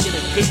saying that in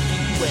a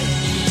gatekeeping way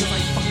because I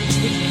fucking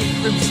hate King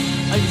Crimson.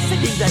 I'm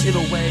saying that in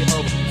a way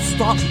of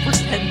stop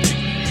pretending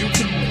you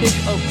can pick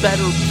a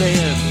better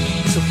band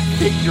to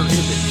fit your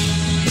image.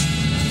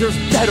 There's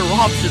better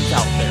options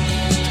out there.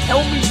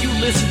 Tell me you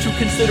listen to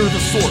Consider the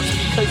Source,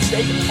 because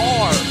they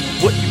are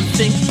what you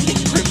think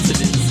King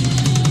Crimson is.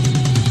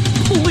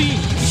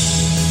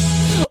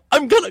 Please.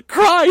 I'm gonna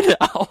cry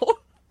now.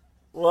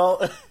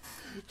 Well,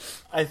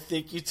 I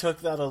think you took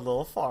that a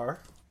little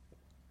far.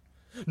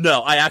 No,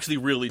 I actually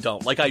really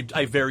don't. Like,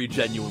 I very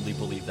genuinely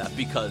believe that,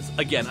 because,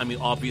 again, I mean,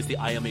 obviously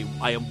I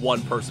am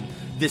one person.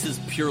 This is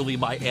purely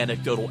my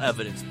anecdotal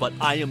evidence, but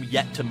I am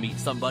yet to meet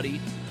somebody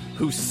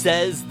who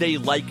says they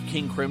like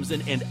King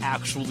Crimson and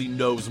actually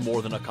knows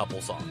more than a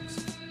couple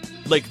songs.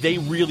 Like, they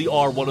really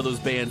are one of those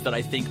bands that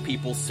I think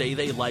people say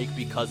they like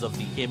because of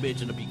the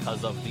image and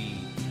because of the,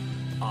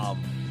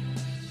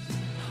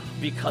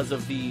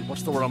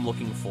 what's the word I'm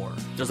looking for?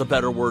 There's a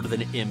better word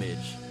than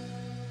image.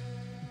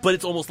 But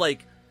it's almost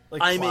like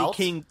I'm clout? a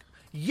King...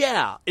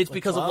 Yeah, it's Like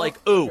because clout?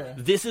 of Okay.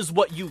 this is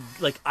what you,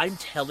 I'm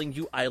telling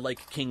you I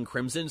like King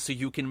Crimson so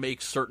you can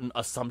make certain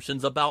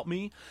assumptions about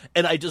me,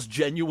 and I just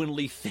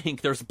genuinely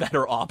think there's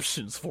better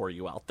options for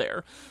you out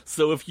there.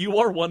 So if you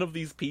are one of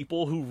these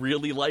people who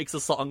really likes a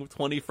song of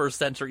 21st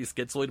Century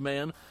Schizoid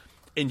Man,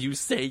 and you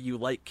say you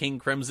like King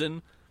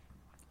Crimson,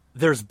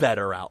 there's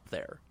better out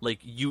there.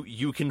 Like,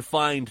 you can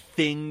find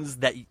things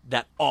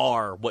that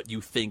are what you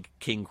think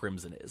King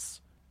Crimson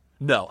is.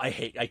 No, I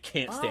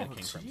can't stand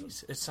King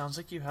Crimson. It sounds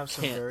like you have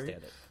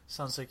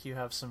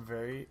some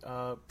very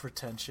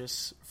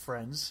pretentious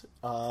friends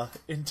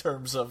in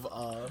terms of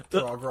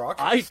prog rock.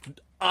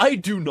 I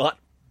do not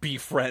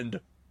befriend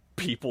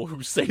people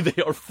who say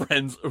they are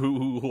friends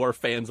who are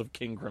fans of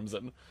King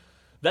Crimson.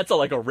 That's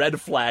like a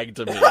red flag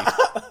to me.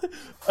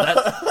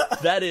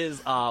 that is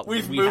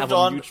we have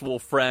a mutual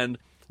friend.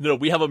 No,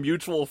 we have a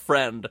mutual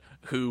friend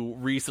who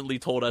recently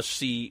told us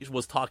she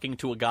was talking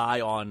to a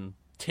guy on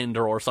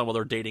Tinder or some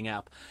other dating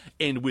app,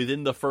 and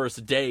within the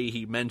first day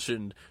he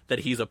mentioned that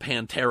he's a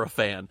Pantera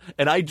fan,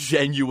 and I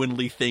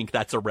genuinely think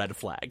that's a red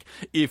flag.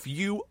 If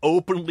you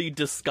openly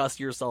describe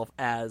yourself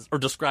as a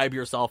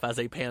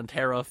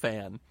Pantera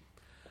fan,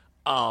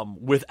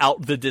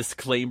 without the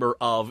disclaimer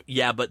of,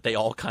 yeah, but they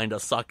all kind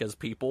of suck as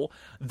people,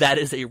 that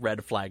is a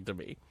red flag to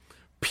me.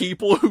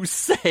 People who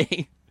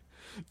say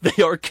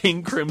They are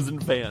King Crimson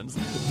fans.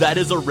 That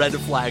is a red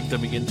flag to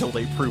me until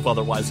they prove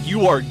otherwise.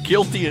 You are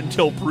guilty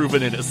until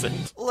proven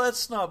innocent.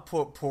 Let's not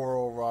put poor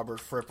old Robert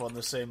Fripp on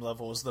the same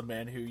level as the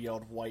man who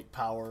yelled white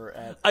power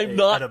at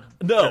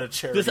a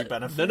charity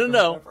benefit.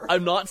 No.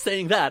 I'm not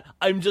saying that.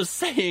 I'm just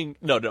saying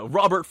no.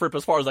 Robert Fripp,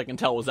 as far as I can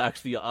tell, was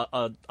actually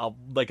a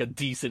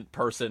decent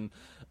person.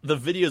 The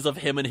videos of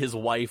him and his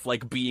wife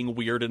like being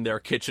weird in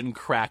their kitchen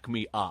crack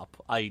me up.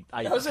 I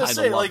was gonna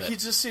say, like, he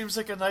just seems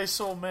like a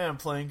nice old man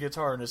playing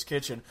guitar in his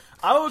kitchen.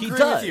 I would agree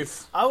with you.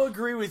 I would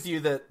agree with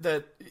you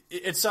that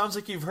it sounds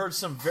like you've heard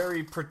some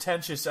very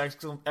pretentious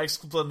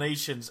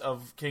explanations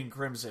of King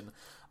Crimson.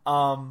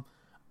 I'll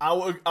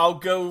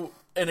go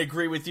and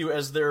agree with you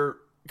as they're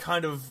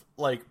kind of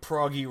like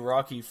proggy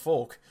rocky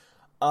folk.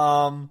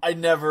 I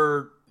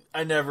never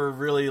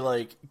really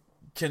like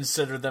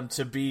consider them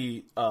to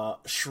be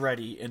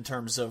shreddy in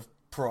terms of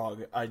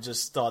prog. I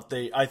just thought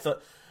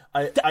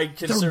I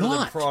consider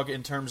them prog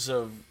in terms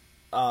of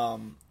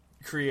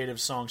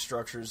creative song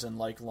structures and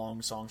like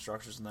long song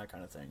structures and that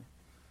kind of thing.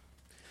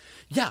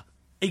 Yeah,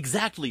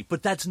 exactly.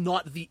 But that's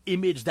not the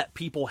image that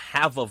people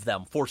have of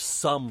them for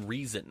some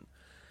reason.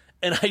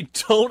 And I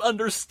don't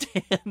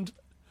understand.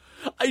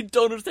 I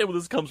don't understand where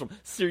this comes from.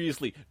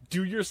 Seriously,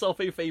 do yourself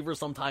a favor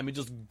sometime and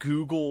just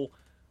Google,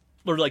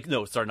 or like,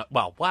 no, sorry, not,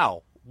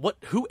 wow.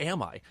 Who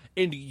am I?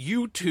 And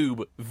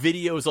YouTube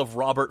videos of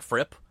Robert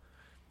Fripp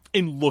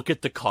and look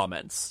at the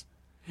comments.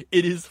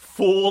 It is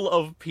full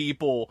of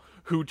people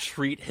who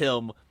treat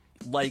him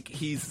like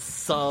he is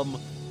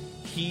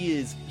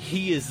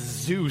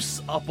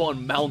Zeus up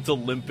on Mount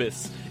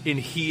Olympus and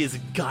he is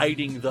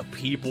guiding the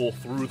people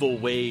through the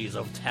ways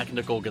of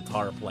technical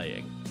guitar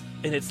playing.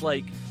 And it's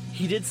like,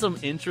 he did some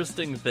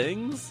interesting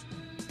things,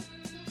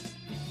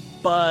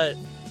 but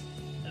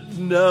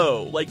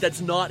no, like,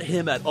 that's not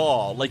him at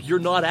all. Like, you're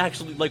not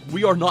actually, like,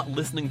 we are not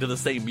listening to the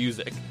same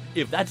music.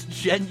 If that's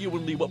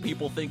genuinely what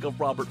people think of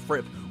Robert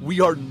Fripp,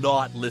 we are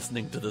not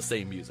listening to the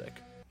same music.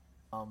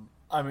 I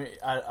mean,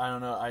 I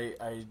don't know, I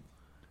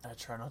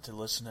try not to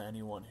listen to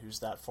anyone who's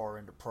that far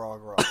into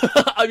prog rock.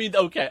 I mean,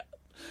 okay,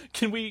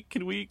 can we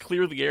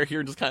clear the air here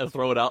and just kind of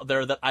throw it out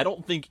there that I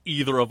don't think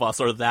either of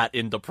us are that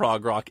into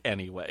prog rock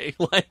anyway.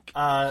 Like,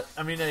 I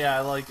mean, yeah,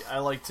 I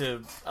like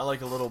a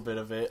little bit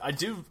of it. I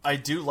do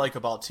like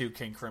about 2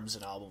 King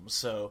Crimson albums,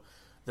 so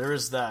there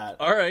is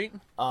that. All right.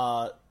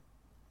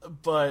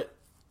 But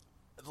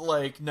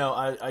like, no,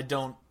 I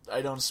don't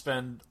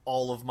spend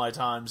all of my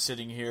time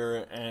sitting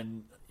here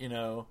and, you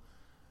know,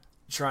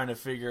 trying to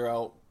figure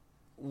out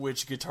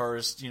which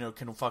guitarist, you know,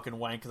 can fucking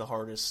wank the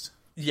hardest.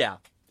 Yeah.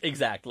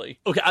 Exactly.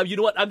 Okay, you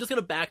know what? I'm just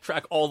going to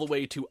backtrack all the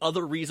way to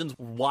other reasons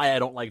why I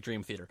don't like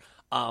Dream Theater.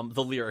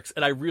 The lyrics.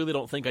 And I really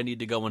don't think I need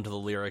to go into the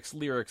lyrics.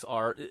 Lyrics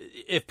are...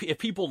 If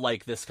people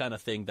like this kind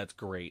of thing, that's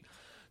great.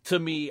 To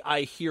me,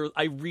 I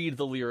read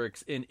the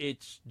lyrics, and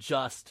it's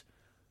just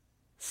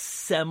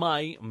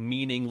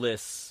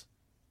semi-meaningless.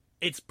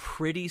 It's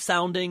pretty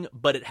sounding,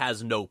 but it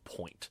has no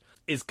point,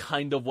 is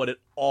kind of what it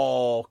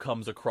all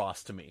comes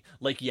across to me.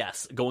 Like,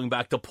 yes, going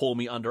back to Pull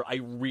Me Under, I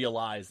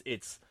realize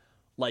it's,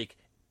 like,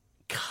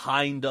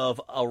 kind of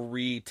a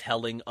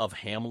retelling of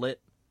Hamlet.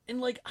 And,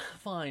 like,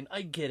 fine,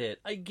 I get it.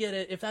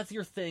 If that's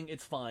your thing,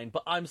 it's fine.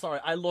 But I'm sorry,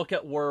 I look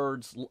at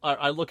lyrics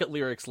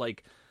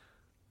like,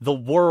 the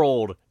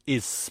world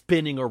is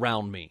spinning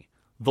around me.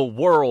 The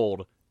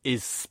world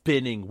is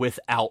spinning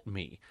without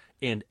me.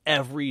 And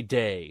every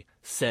day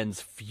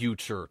sends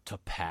future to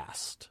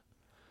past.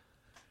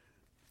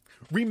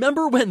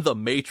 Remember when The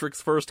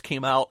Matrix first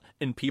came out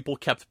and people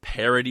kept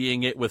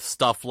parodying it with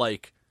stuff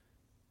like,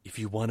 if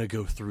you want to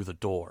go through the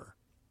door,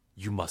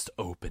 you must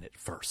open it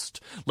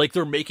first. Like,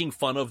 they're making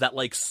fun of that,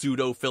 like,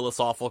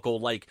 pseudo-philosophical,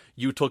 like,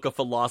 you took a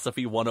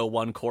philosophy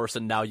 101 course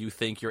and now you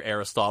think you're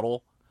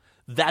Aristotle.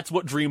 That's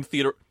what Dream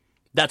Theater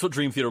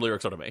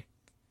lyrics are to me.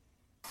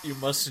 You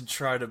mustn't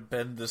try to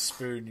bend the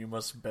spoon, you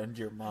must bend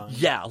your mind.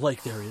 Yeah,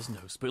 like, there is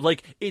no spoon.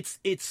 Like, it's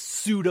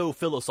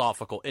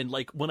pseudo-philosophical, and,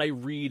 like, when I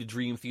read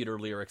Dream Theater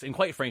lyrics, and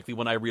quite frankly,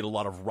 when I read a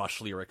lot of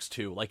Rush lyrics,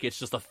 too, like, it's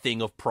just a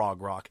thing of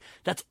prog rock.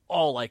 That's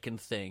all I can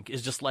think,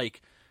 is just,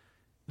 like,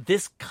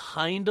 this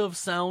kind of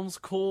sounds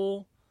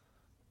cool,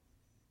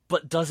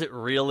 but does it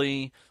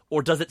really?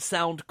 Or does it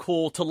sound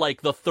cool to,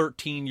 like, the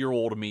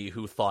 13-year-old me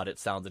who thought it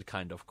sounded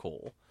kind of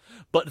cool?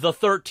 But the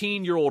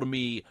 13-year-old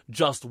me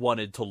just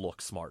wanted to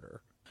look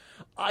smarter.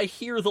 I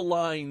hear the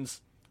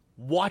lines,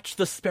 watch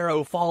the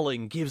sparrow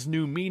falling gives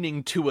new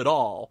meaning to it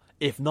all.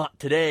 If not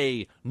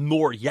today,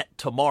 nor yet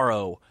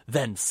tomorrow,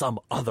 then some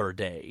other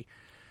day.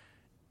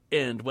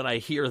 And when I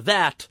hear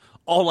that,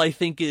 all I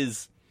think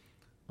is,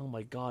 oh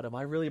my god, am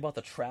I really about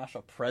to trash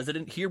a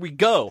president? Here we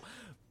go.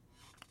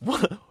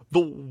 One of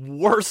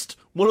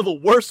the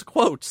worst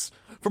quotes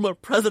from a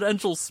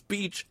presidential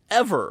speech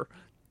ever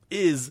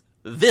is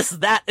this,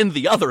 that, and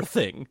the other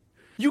thing.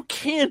 You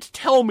can't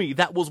tell me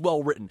that was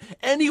well written.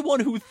 Anyone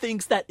who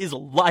thinks that is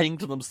lying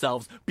to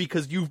themselves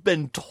because you've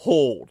been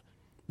told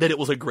that it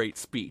was a great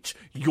speech.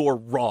 You're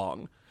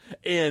wrong.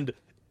 And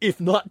if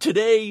not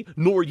today,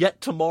 nor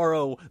yet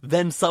tomorrow,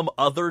 then some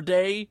other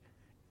day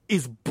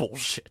is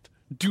bullshit.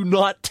 Do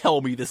not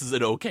tell me this is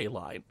an okay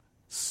line.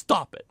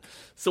 Stop it.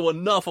 So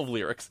enough of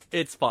lyrics.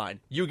 It's fine.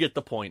 You get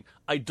the point.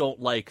 I don't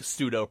like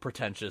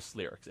pseudo-pretentious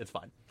lyrics. It's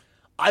fine.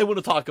 I want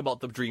to talk about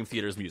the Dream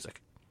Theater's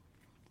music.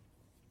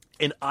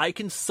 And I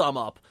can sum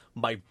up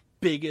my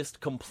biggest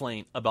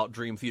complaint about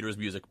Dream Theater's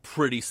music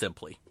pretty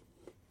simply.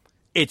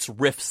 It's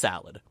riff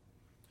salad.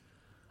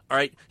 All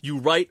right? You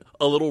write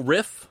a little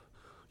riff.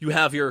 You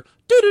have your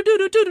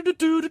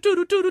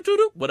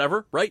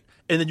whatever, right?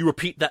 And then you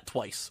repeat that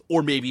twice,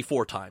 or maybe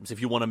 4 times if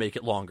you want to make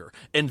it longer.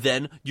 And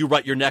then you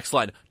write your next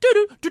line,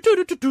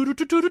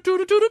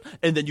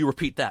 and then you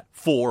repeat that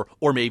 4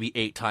 or maybe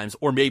 8 times,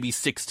 or maybe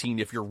 16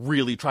 if you're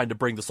really trying to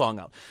bring the song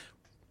out.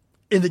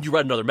 And then you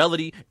write another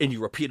melody, and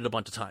you repeat it a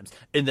bunch of times.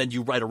 And then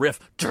you write a riff,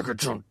 and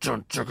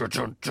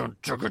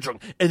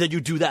then you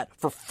do that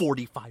for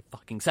 45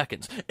 fucking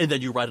seconds. And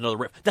then you write another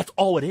riff. That's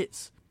all it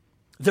is.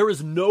 There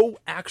is no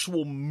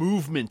actual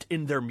movement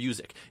in their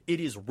music. It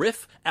is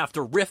riff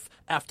after riff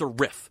after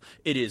riff.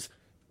 It is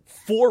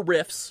 4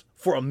 riffs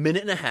for a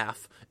minute and a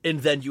half, and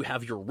then you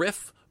have your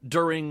riff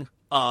during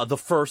the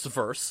first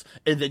verse,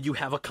 and then you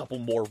have a couple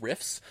more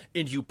riffs,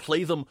 and you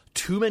play them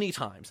too many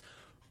times.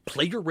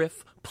 Play your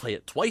riff, play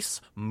it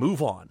twice,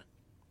 move on.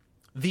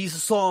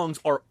 These songs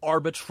are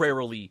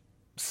arbitrarily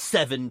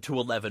 7 to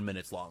 11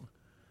 minutes long.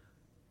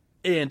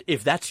 And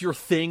if that's your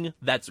thing,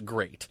 that's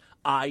great.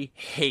 I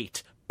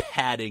hate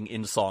padding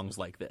in songs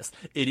like this.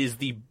 It is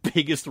the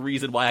biggest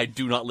reason why I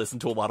do not listen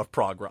to a lot of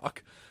prog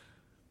rock.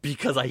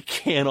 Because I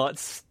cannot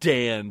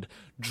stand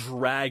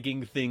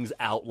dragging things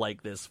out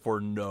like this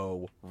for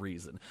no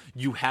reason.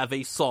 You have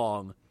a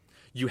song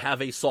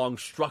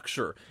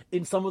structure,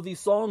 and some of these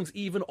songs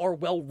even are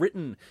well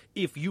written.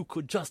 If you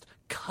could just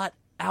cut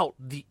out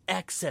the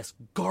excess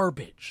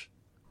garbage.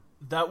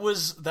 That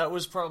was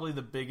probably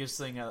the biggest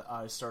thing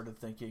I started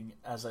thinking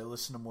as I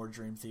listened to more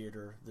Dream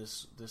Theater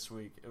this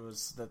week. It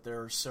was that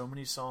there are so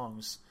many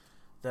songs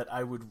that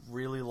I would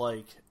really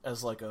like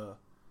as like a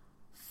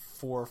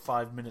 4 or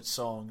 5 minute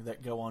song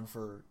that go on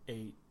for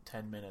 8-10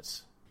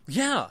 minutes.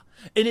 Yeah,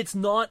 and it's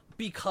not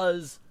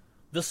because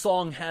the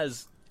song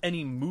has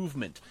any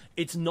movement.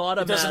 It's not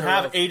a matter of... It doesn't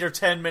have 8 or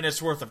 10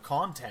 minutes worth of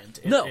content.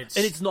 And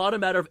it's not a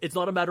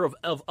matter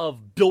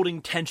of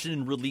building tension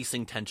and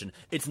releasing tension.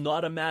 It's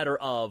not a matter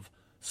of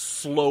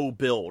slow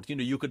build. You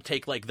know, you could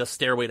take like the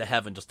Stairway to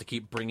Heaven just to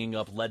keep bringing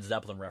up Led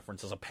Zeppelin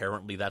references.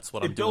 Apparently that's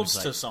what I'm doing. It builds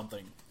tonight. to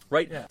something.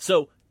 Right? Yeah.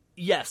 So,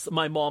 yes,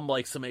 my mom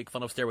likes to make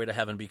fun of Stairway to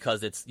Heaven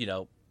because it's, you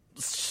know,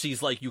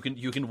 she's like, you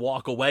can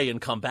walk away and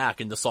come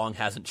back and the song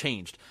hasn't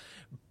changed.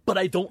 But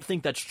I don't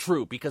think that's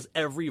true, because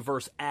every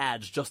verse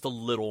adds just a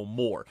little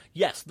more.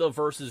 Yes, the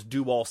verses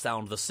do all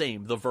sound the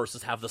same. The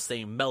verses have the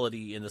same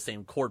melody and the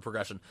same chord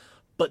progression.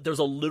 But there's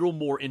a little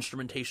more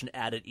instrumentation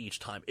added each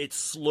time. It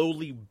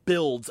slowly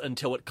builds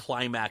until it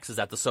climaxes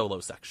at the solo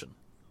section.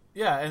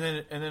 Yeah, and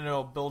then it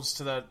all builds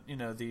to that, you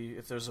know,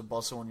 if there's a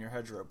bustle in your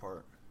hedgerow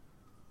part.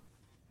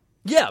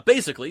 Yeah,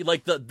 basically,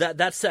 like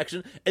that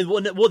section,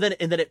 and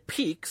then it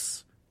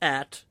peaks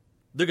at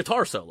the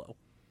guitar solo.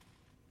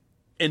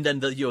 And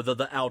then the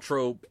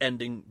outro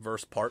ending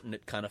verse part, and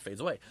it kind of fades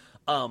away.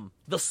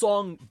 The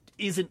song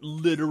isn't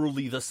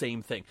literally the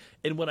same thing.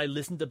 And when I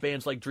listen to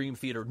bands like Dream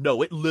Theater,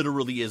 no, it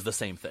literally is the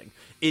same thing.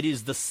 It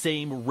is the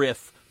same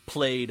riff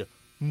played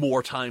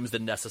more times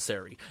than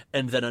necessary,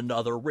 and then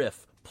another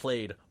riff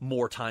played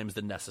more times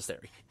than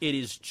necessary. It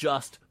is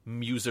just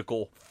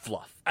musical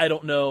fluff. I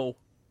don't know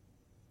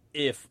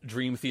if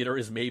Dream Theater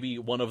is maybe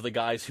one of the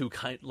guys who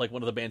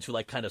one of the bands who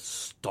kind of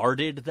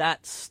started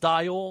that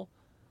style.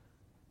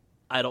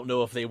 I don't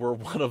know if they were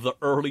one of the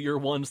earlier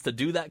ones to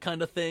do that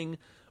kind of thing,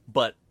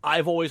 but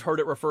I've always heard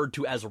it referred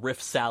to as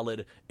riff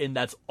salad, and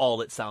that's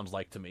all it sounds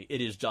like to me.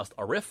 It is just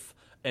a riff,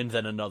 and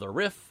then another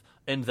riff,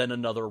 and then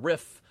another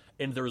riff,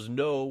 and there's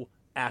no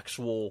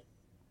actual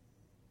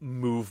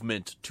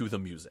movement to the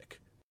music.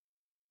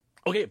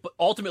 Okay, but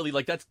ultimately,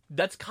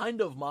 that's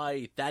kind of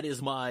my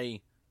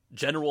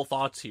general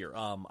thoughts here.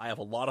 I have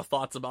a lot of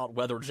thoughts about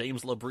whether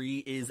James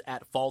LaBrie is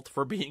at fault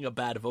for being a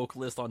bad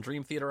vocalist on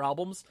Dream Theater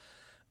albums.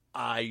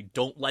 I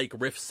don't like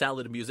riff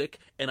salad music,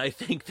 and I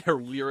think their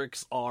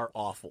lyrics are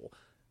awful.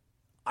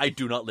 I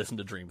do not listen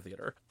to Dream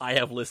Theater. I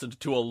have listened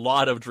to a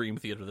lot of Dream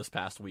Theater this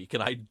past week,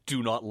 and I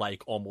do not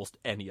like almost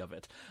any of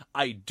it.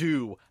 I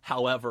do,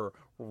 however,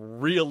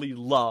 really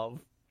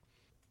love...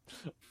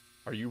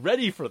 Are you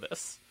ready for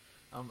this?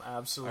 I'm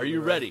absolutely Are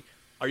you ready?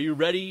 Are you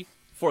ready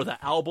for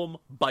the album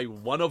by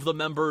one of the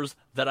members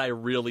that I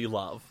really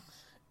love?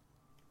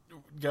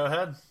 Go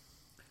ahead.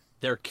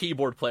 Their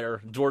keyboard player,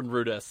 Jordan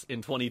Rudess,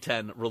 in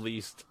 2010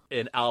 released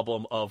an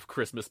album of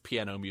Christmas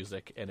piano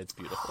music, and it's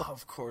beautiful.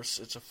 Of course,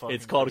 it's a fucking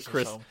It's called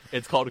Christmas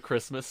It's called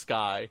Christmas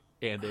Sky,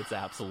 and it's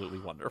absolutely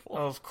wonderful.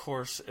 Of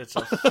course, it's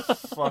a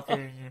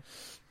fucking...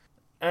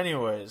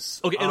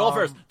 Anyways. Okay, in all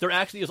fairness, there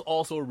actually is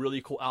also a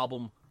really cool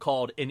album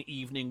called An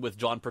Evening with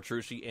John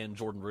Petrucci and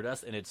Jordan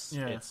Rudess, and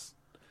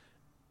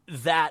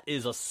that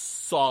is a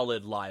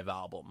solid live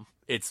album.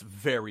 It's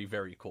very,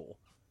 very cool.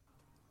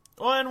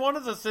 Well, and one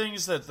of the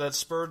things that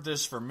spurred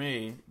this for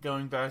me,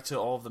 going back to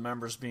all of the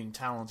members being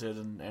talented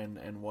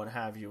and what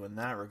have you in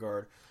that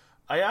regard,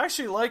 I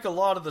actually like a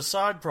lot of the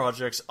side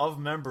projects of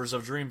members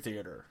of Dream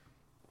Theater.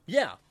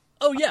 Yeah.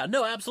 Oh, yeah.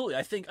 No,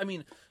 absolutely.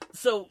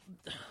 So...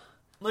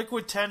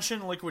 Liquid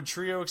Tension, Liquid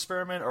Trio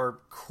Experiment are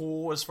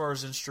cool as far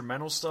as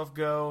instrumental stuff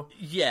go.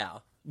 Yeah.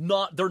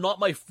 They're not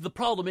my... The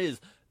problem is,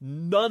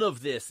 none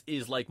of this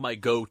is like my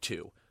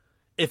go-to.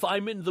 If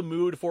I'm in the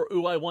mood for,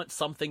 ooh, I want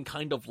something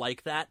kind of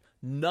like that,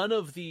 none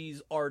of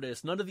these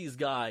artists, none of these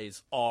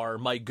guys are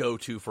my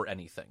go-to for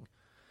anything.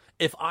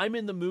 If I'm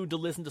in the mood to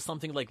listen to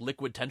something like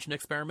Liquid Tension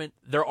Experiment,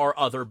 there are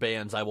other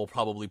bands I will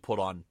probably put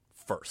on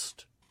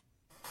first.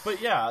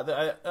 But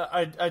yeah,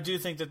 I do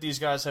think that these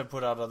guys have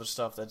put out other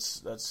stuff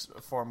that's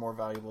far more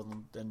valuable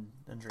than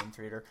Dream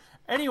Theater.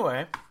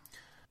 Anyway.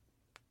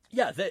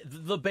 Yeah,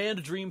 the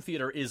band Dream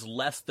Theater is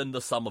less than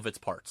the sum of its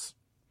parts.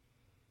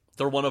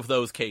 They're one of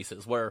those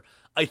cases where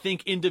I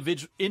think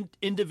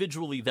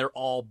individually they're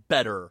all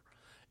better.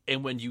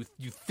 And when you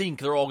think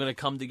they're all going to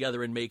come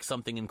together and make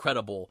something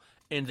incredible,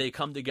 and they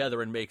come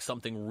together and make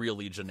something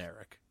really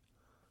generic.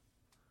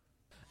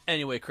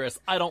 Anyway, Chris,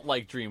 I don't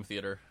like Dream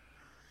Theater.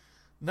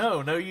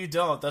 No, you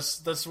don't.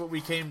 That's what we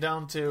came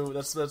down to.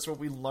 That's what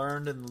we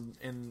learned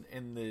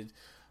in the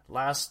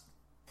last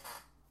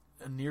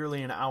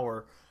nearly an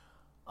hour.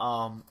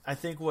 I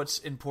think what's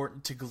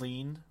important to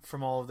glean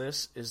from all of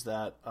this is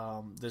that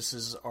this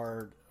is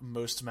our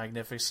most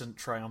magnificent,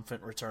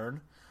 triumphant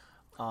return.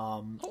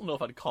 I don't know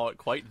if I'd call it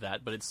quite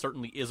that, but it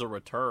certainly is a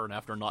return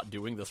after not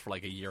doing this for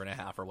like a year and a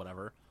half or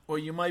whatever. Well,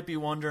 you might be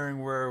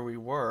wondering where we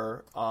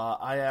were.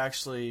 I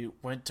actually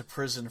went to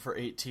prison for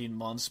 18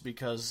 months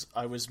because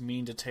I was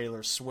mean to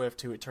Taylor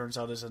Swift, who it turns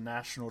out is a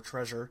national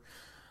treasure.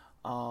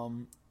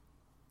 And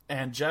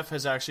Jeff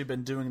has actually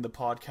been doing the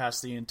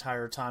podcast the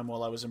entire time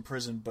while I was in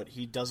prison, but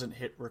he doesn't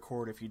hit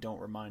record if you don't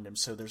remind him,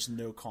 so there's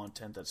no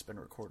content that's been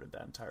recorded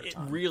that entire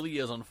time. It really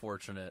is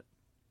unfortunate.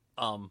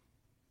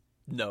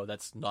 No,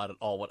 that's not at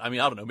all what... I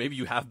mean, I don't know. Maybe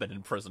you have been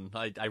in prison.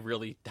 I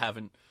really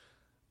haven't...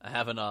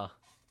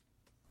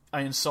 I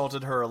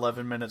insulted her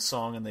 11-minute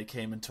song and they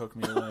came and took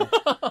me away.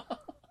 I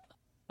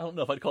don't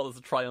know if I'd call this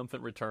a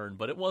triumphant return,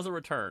 but it was a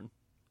return.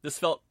 This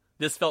felt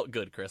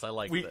good, Chris. I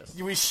like this.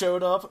 We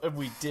showed up and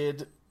we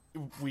did...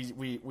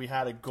 We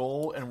had a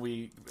goal and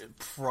we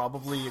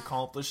probably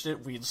accomplished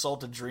it. We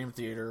insulted Dream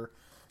Theater,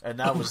 and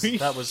that was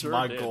sure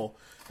my did. goal.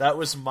 That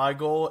was my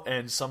goal.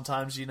 And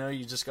sometimes you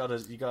just gotta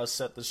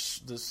set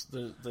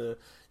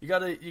you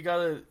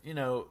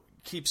gotta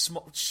keep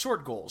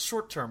short goals,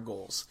 short term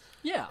goals.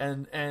 Yeah.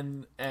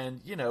 And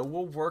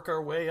we'll work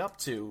our way up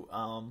to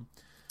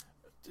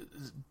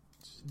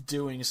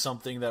doing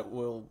something that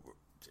will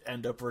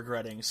end up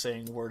regretting,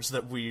 saying words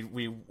that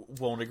we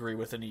won't agree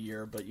with in a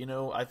year. But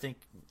I think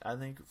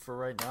for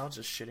right now,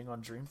 just shitting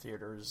on Dream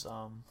Theater is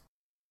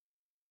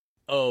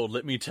Oh,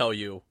 let me tell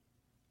you,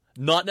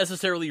 not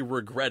necessarily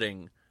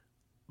regretting,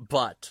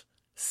 but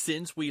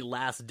since we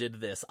last did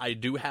this, I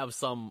do have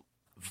some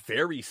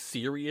very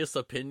serious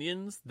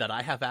opinions that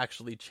I have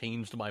actually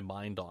changed my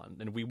mind on,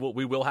 and we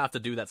will have to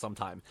do that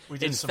sometime. We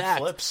did in some fact,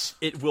 flips.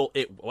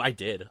 I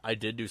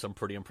did do some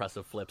pretty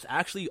impressive flips.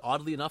 Actually,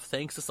 oddly enough,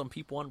 thanks to some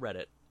people on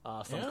Reddit,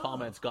 some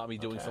comments got me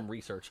doing some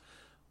research.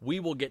 We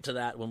will get to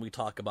that when we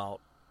talk about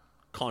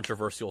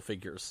controversial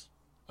figures,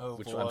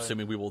 which boy. I'm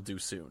assuming we will do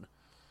soon.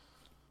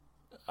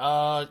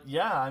 Yeah,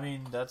 I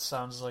mean that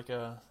sounds like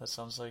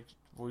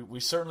we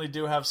certainly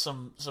do have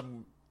some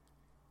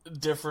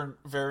different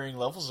varying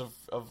levels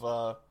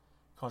of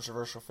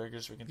controversial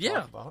figures we can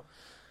talk about.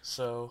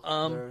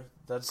 So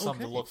that's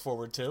something to look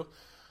forward to.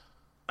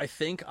 I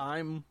think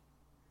I'm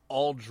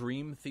all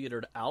Dream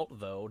Theatered out,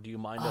 though. Do you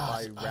mind if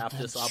I wrap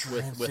this up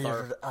with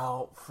our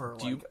out for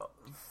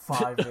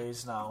 5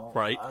 days now?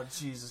 Right.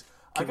 Jesus.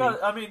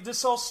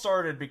 This all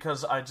started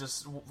because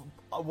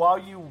while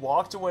you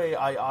walked away,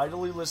 I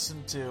idly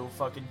listened to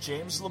fucking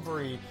James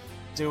LaBrie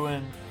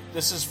doing,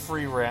 this is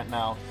free rant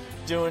now,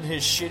 doing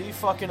his shitty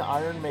fucking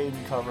Iron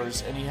Maiden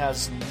covers, and he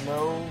has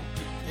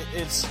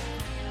it's,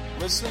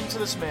 listening to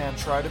this man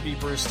try to be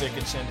Bruce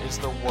Dickinson is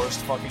the worst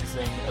fucking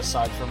thing,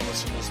 aside from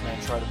listening to this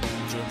man try to be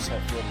James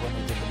Hetfield when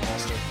they did the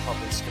Master of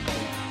Puppets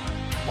complete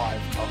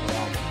live cover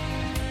album.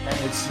 And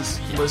it's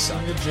just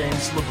listening to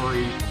James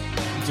LaBrie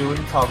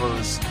doing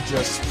covers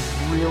just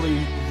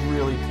really,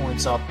 really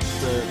points up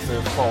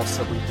the faults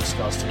that we've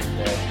discussed here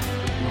today.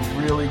 You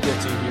really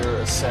get to hear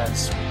a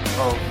sense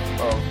of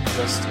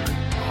just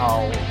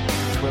how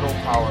little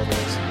power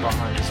there is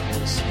behind his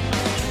voice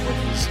when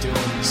he's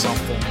doing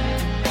something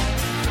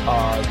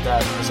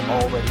that has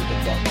already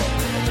been done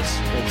better. And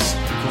it's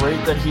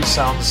great that he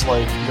sounds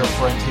like your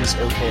friend who's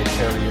okay at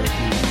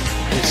karaoke.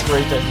 It's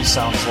great that he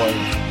sounds like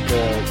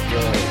the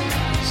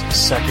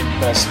second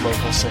best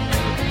local singer in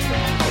the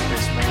band, but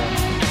this man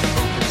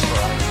opens for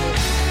Iron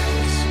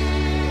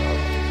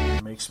Maiden.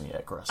 It makes me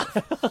aggressive.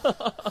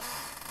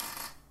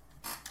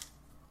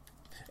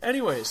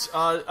 Anyways,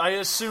 I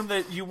assume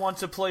that you want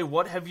to play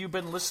What Have You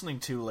Been Listening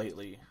To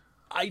Lately?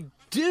 I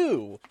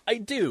do.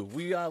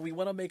 We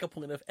want to make a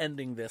point of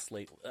ending this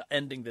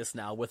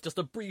now with just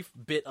a brief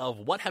bit of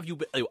what have you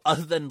been,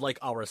 other than like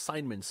our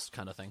assignments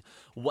kind of thing.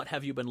 What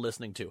have you been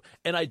listening to?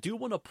 And I do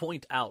want to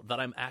point out that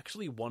I'm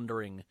actually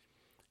wondering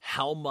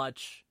how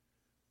much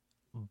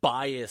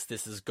bias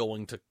this is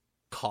going to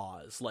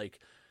cause. Like,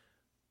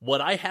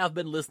 what I have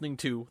been listening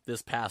to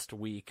this past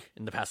week,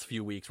 in the past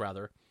few weeks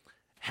rather,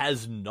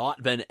 has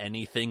not been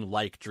anything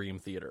like Dream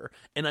Theater.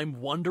 And I'm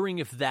wondering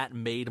if that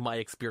made my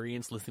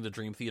experience listening to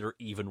Dream Theater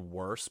even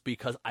worse,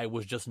 because I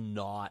was just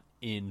not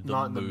in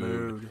the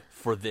mood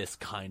for this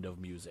kind of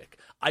music.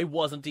 I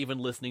wasn't even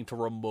listening to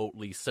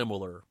remotely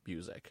similar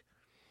music.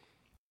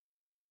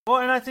 Well,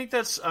 and I think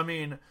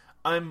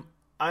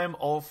I'm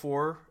all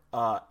for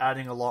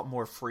adding a lot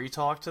more free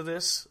talk to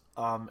this,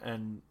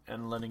 and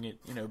letting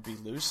it, be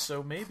loose.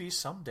 So maybe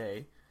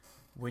someday,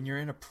 when you're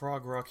in a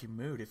prog rocky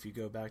mood, if you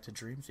go back to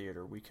Dream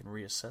Theater, we can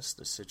reassess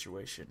this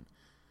situation.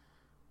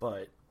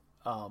 But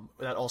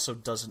that also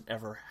doesn't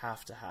ever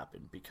have to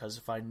happen, because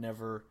if I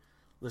never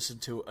listen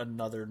to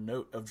another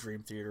note of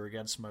Dream Theater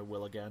against my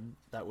will again,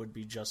 that would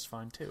be just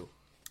fine too.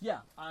 Yeah,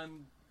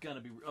 I'm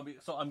gonna be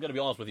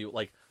honest with you.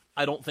 Like,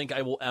 I don't think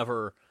I will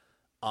ever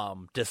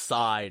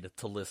decide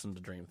to listen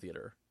to Dream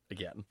Theater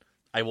again.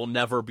 I will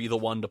never be the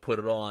one to put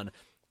it on.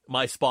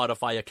 My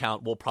Spotify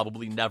account will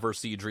probably never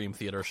see Dream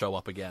Theater show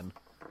up again.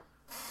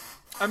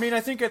 I mean,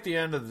 I think at the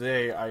end of the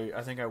day,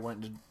 I think I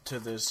went to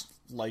this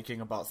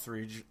liking about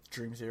 3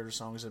 Dream Theater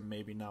songs, and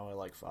maybe now I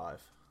like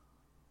 5.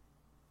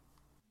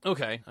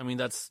 Okay, I mean,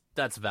 that's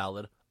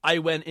valid. I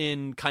went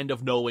in kind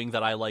of knowing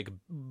that I like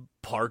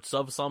parts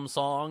of some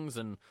songs,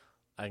 and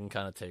I can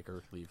kind of take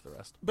or leave the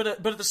rest. But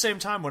at the same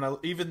time,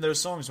 even those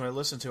songs, when I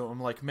listen to them,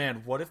 I'm like,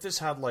 man, what if this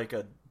had like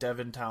a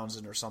Devin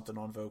Townsend or something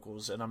on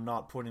vocals? And I'm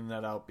not pointing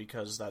that out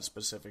because that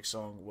specific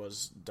song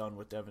was done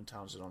with Devin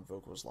Townsend on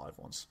vocals live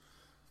once.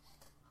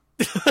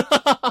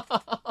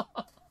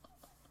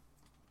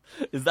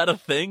 Is that a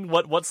thing?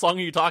 What song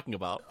are you talking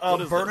about?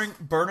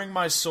 Burning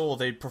My Soul.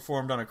 They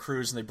performed on a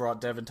cruise, and they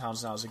brought Devin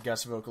Townsend out as a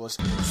guest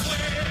vocalist.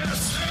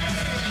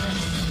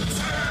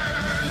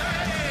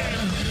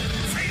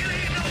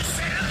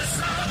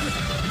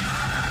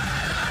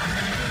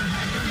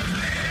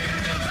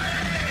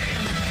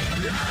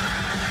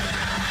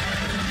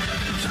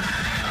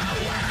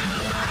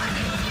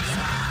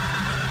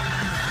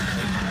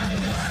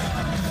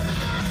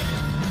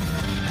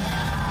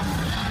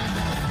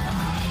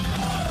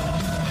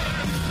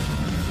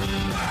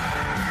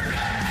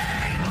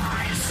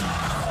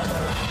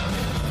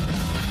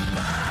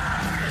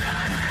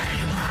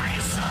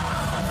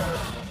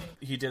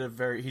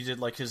 He did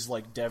like his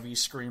like Devi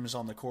screams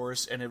on the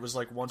chorus, and it was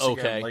like, once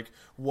again, like,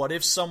 what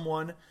if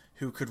someone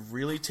who could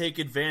really take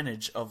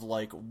advantage of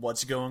like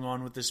what's going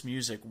on with this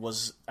music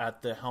was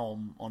at the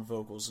helm on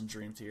vocals in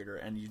Dream Theater,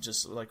 and you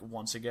just like,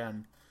 once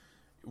again,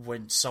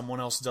 when someone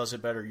else does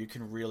it better, you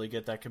can really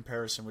get that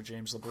comparison with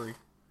James LaBrie.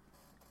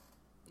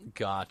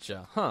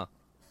 Gotcha. Huh.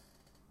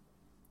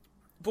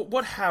 But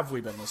what have we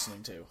been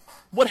listening to?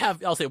 What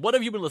have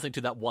you been listening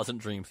to that wasn't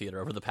Dream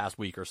Theater over the past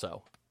week or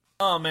so?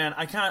 Oh man,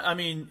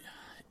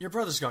 your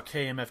brother's got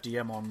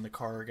KMFDM on in the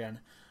car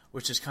again,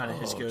 which is kind of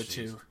his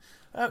go-to.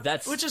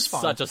 Which is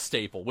fine. Such a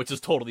staple, which is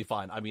totally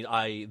fine. I mean,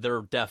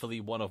 they're definitely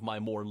one of my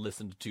more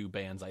listened to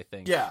bands, I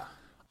think. Yeah.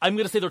 I'm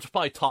going to say they're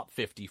probably top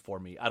 50 for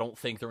me. I don't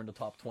think they're in the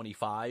top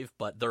 25,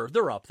 but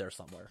they're up there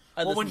somewhere.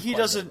 Well, when he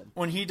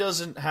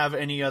doesn't have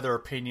any other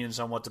opinions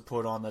on what to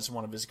put on, that's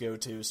one of his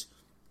go-tos.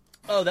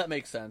 Oh, that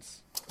makes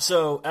sense.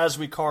 So as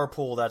we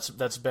carpool,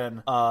 that's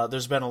been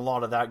there's been a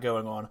lot of that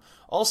going on.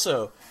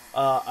 Also,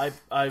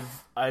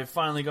 I've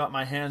finally got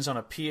my hands on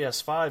a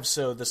PS5,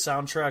 so the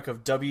soundtrack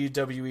of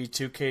WWE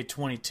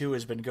 2K22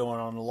 has been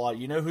going on a lot.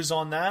 You know who's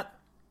on that?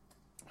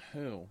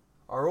 Who?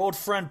 Our old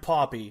friend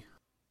Poppy.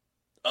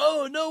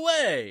 Oh, no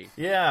way!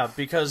 Yeah,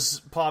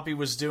 because Poppy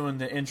was doing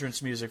the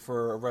entrance music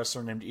for a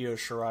wrestler named Io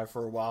Shirai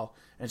for a while,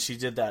 and she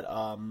did that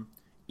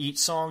Eat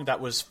song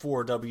that was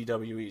for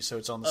WWE, so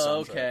it's on the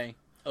soundtrack.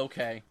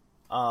 Okay.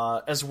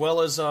 As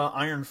well as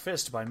Iron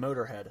Fist by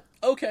Motorhead.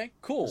 Okay,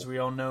 cool. As we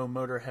all know,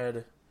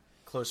 Motorhead,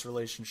 close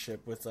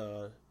relationship with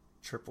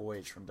Triple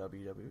H from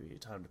WWE,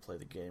 Time to Play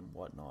the Game,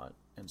 whatnot,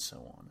 and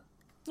so on.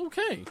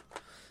 Okay.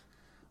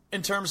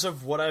 In terms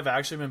of what I've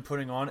actually been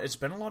putting on, it's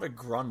been a lot of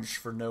grunge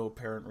for no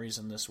apparent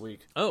reason this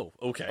week. Oh,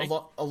 okay.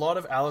 A lot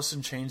of Alice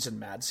in Chains and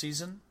Mad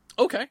Season.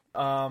 Okay.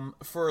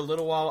 For a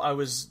little while, I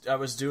was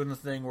doing the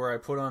thing where I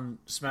put on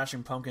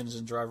Smashing Pumpkins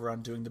and drive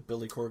around doing the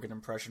Billy Corgan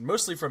impression,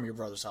 mostly from your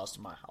brother's house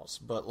to my house.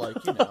 But like,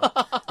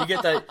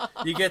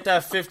 you get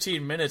that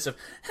 15 minutes of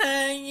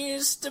I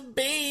used to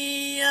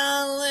be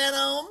a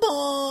little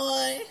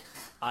boy.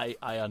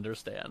 I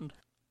understand.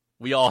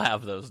 We all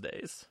have those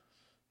days.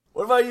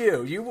 What about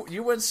you?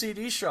 You went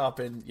CD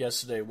shopping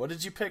yesterday. What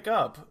did you pick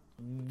up?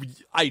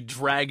 I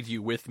dragged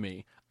you with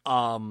me.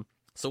 So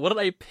what did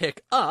I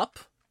pick up?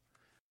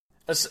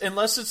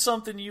 Unless it's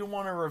something you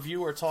want to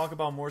review or talk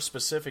about more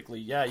specifically,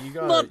 yeah, you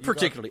got not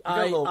particularly.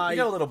 You got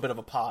a little bit of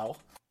a pile.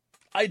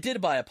 I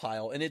did buy a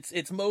pile, and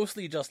it's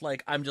mostly just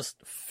like I'm just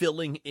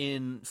filling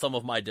in some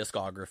of my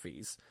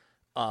discographies.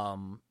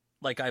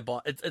 Like I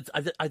bought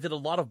I did a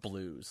lot of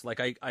blues. Like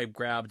I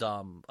grabbed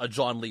a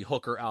John Lee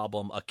Hooker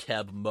album, a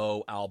Keb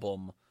Mo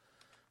album.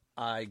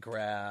 I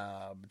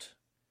grabbed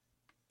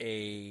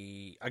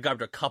a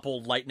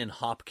couple Lightnin'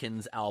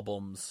 Hopkins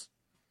albums.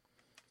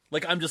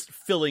 Like I'm just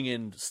filling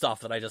in stuff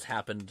that I just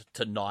happened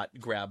to not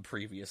grab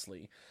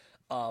previously.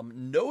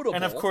 Notable,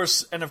 and of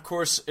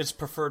course, it's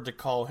preferred to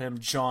call him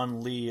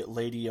John Lee,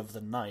 Lady of the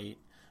Night.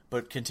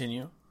 But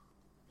continue.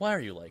 Why are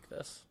you like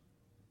this?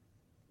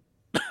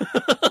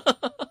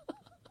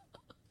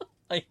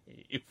 I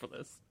hate you for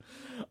this.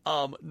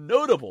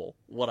 Notable,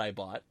 what I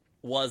bought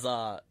was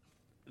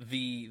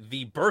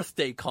the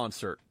birthday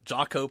concert,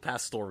 Jaco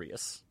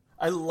Pastorius.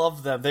 I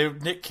love them.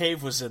 Nick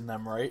Cave was in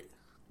them, right?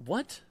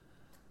 What?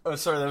 Oh,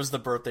 sorry, that was the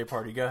birthday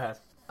party. Go ahead.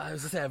 I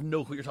was gonna say I have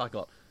no clue what you're talking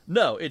about.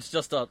 No, it's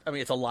just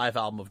it's a live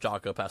album of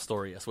Jaco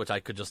Pastorius, which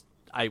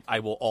I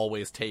will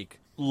always take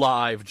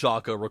live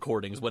Jaco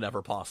recordings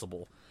whenever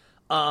possible.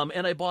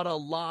 And I bought a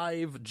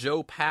live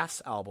Joe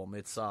Pass album.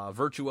 It's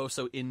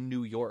Virtuoso in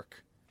New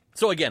York.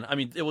 So again, I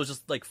mean, it was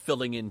just like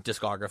filling in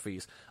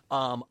discographies.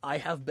 I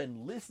have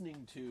been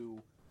listening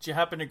to... Did you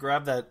happen to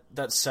grab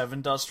that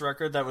Seven Dust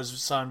record that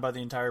was signed by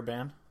the entire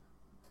band?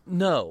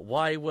 No,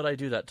 why would I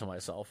do that to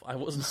myself? I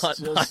was not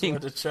Just buying...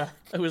 wanted to check.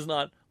 I was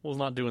not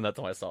doing that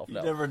to myself. You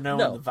No. never know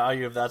No. when the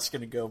value of that's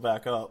going to go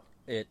back up.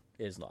 It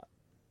is not.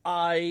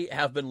 I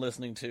have been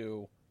listening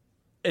to,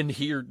 and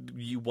here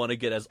you want to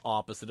get as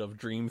opposite of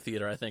Dream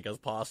Theater, I think, as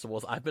possible.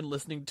 Is I've been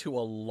listening to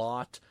a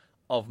lot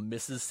of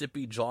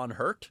Mississippi John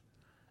Hurt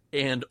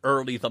and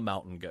early The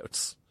Mountain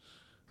Goats.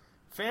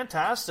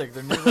 Fantastic.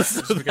 Their new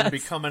records are going to be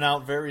coming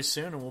out very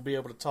soon, and we'll be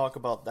able to talk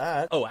about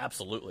that. Oh,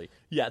 absolutely.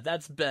 Yeah,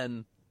 that's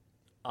been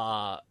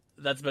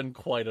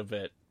quite a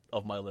bit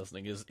of my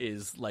listening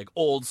is like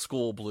old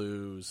school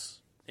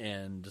blues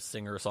and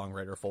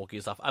singer-songwriter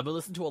folky stuff. I've been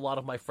listening to a lot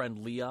of my friend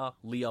Leah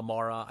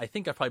Mara. I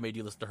think I probably made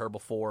you listen to her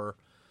before.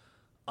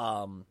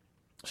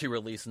 She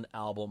released an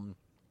album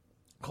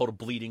called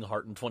Bleeding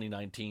Heart in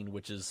 2019,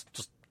 which is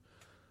just,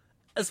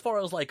 as far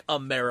as like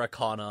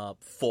Americana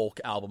folk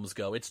albums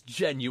go, it's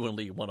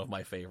genuinely one of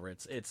my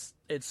favorites. It's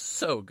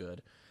so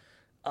good.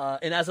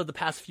 And as of the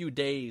past few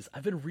days,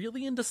 I've been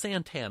really into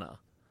Santana.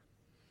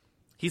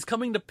 He's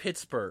coming to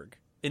Pittsburgh,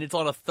 and it's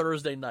on a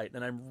Thursday night,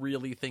 and I'm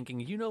really thinking,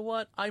 you know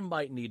what? I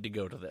might need to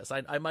go to this.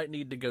 I might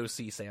need to go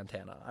see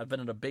Santana. I've been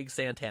in a big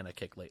Santana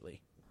kick lately.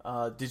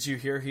 Did you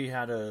hear he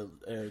had a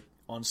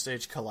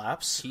onstage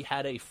collapse? He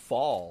had a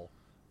fall.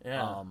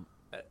 Yeah.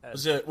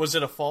 Was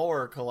it a fall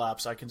or a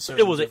collapse? I consider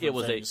It was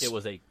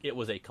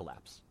a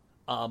collapse.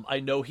 I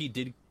know he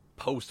did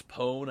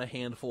postpone a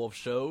handful of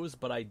shows,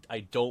 but I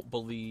don't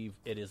believe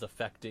it is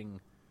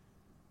affecting.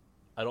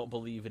 I don't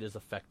believe it is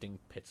affecting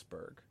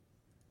Pittsburgh.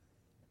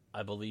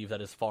 I believe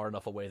that is far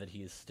enough away that he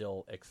is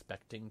still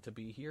expecting to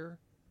be here.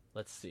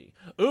 Let's see.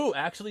 Ooh,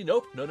 actually,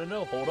 nope. No.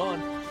 Hold on.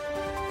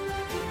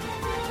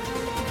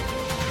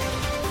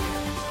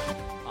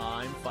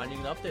 I'm finding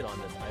an update on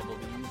this. I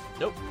believe.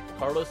 Nope.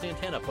 Carlos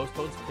Santana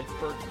postpones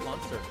Pittsburgh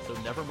concert, so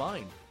never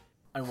mind.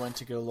 I went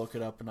to go look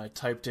it up, and I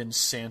typed in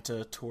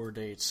Santa tour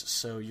dates,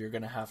 so you're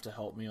going to have to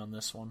help me on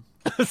this one.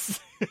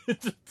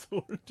 Santa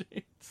tour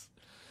dates.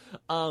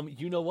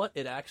 You know what?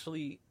 It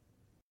actually...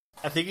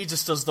 I think he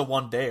just does the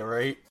one day,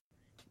 right?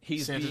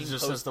 He's Santa being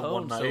just does the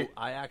postponed, one night.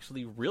 so I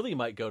actually really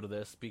might go to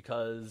this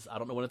because I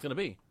don't know when it's going to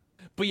be.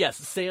 But yes,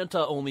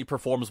 Santa only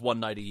performs one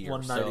night a year.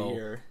 One night a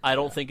year. I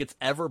don't think it's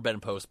ever been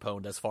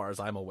postponed as far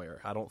as I'm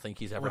aware. I don't think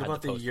he's ever What had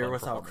about to the postpone Year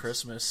Without performance.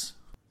 Christmas?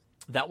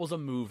 That was a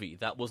movie.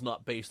 That was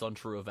not based on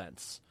true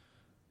events.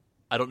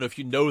 I don't know if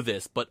you know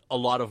this, but a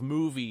lot of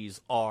movies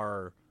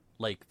are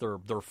like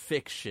they're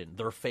fiction,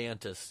 they're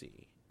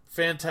fantasy.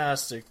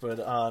 Fantastic, but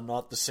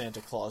not the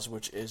Santa Claus,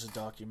 which is a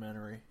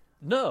documentary.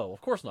 No,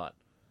 of course not.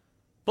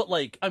 But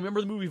like, I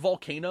remember the movie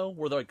Volcano,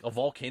 where like a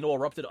volcano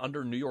erupted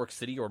under New York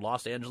City or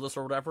Los Angeles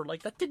or whatever.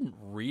 Like that didn't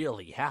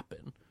really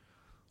happen.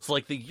 So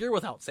like the Year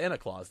Without Santa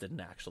Claus didn't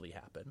actually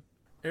happen.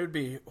 It would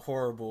be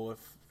horrible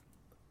if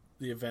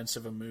the events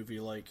of a movie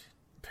like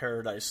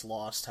Paradise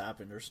Lost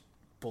happened or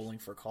Bowling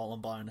for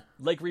Columbine.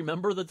 Like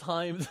remember the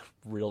time?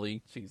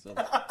 Really, Jesus.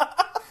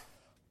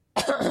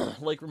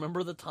 Like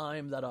remember the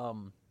time that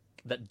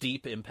that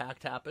Deep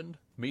Impact happened?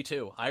 Me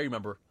too. I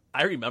remember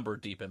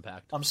Deep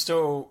Impact. I'm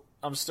still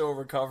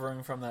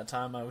recovering from that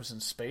time I was in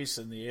space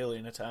and the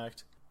alien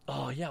attacked.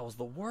 Oh yeah, it was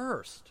the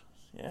worst.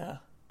 Yeah.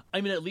 I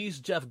mean, at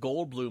least Jeff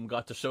Goldblum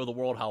got to show the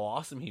world how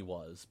awesome he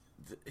was.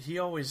 He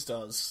always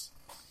does.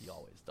 He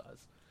always does.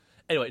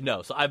 Anyway,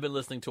 no, so I've been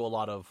listening to a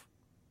lot of,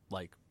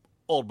 like,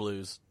 old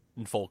blues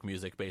and folk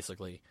music,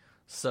 basically.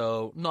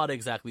 So, not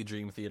exactly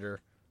Dream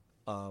Theater.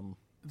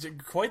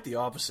 Quite the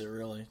opposite,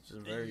 really.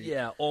 Just very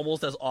Yeah,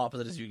 almost as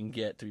opposite as you can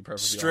get, to be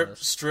perfectly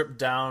honest. stripped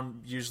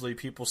down, usually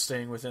people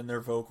staying within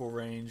their vocal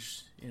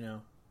range, you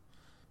know.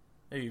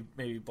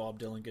 Maybe Bob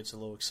Dylan gets a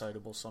little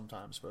excitable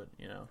sometimes, but,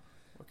 you know,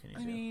 what can you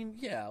do? I mean,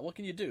 yeah, what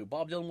can you do?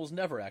 Bob Dylan was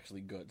never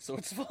actually good, so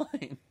it's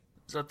fine.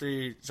 Is that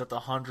the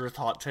 100th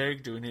hot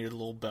take? Do we need a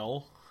little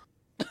bell?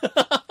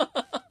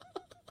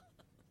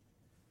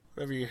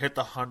 Whenever you hit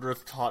the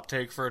 100th hot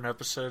take for an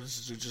episode,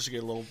 you just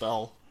get a little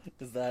bell.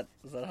 Is that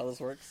how this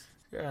works?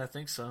 Yeah, I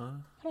think so.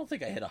 I don't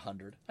think I hit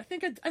 100. I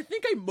think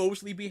I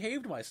mostly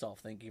behaved myself.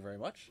 Thank you very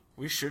much.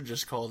 We should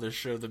just call this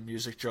show the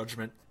Music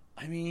Judgment.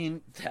 I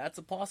mean, that's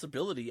a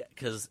possibility,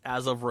 because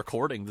as of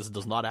recording, this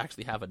does not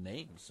actually have a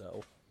name,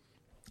 so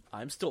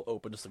I'm still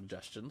open to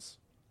suggestions.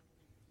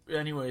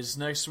 Anyways,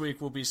 next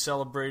week we'll be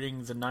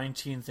celebrating the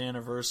 19th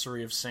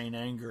anniversary of Saint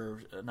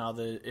Anger, now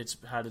that it's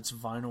had its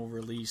vinyl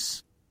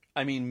release.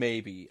 I mean,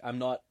 maybe. I'm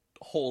not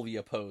wholly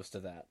opposed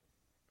to that.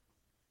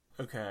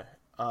 Okay.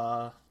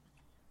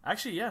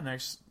 Actually, yeah,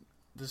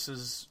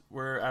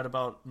 we're at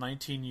about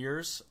 19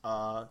 years.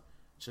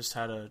 Just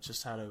had a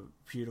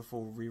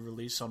beautiful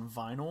re-release on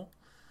vinyl.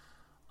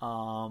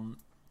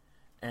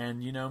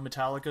 And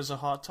Metallica's a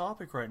hot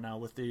topic right now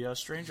with the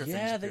Stranger Things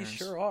appearance. Yeah, they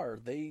sure are.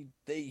 They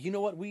you know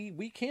what,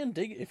 we can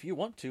dig, if you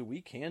want to,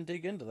 we can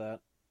dig into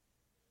that.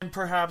 And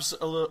perhaps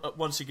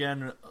once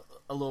again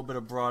a little bit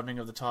of broadening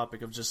of the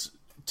topic of just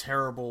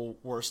terrible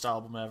worst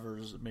album ever.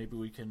 Maybe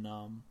we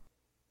can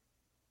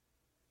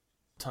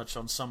touch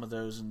on some of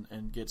those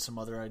and get some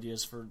other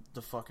ideas for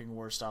the fucking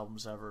worst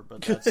albums ever.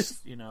 But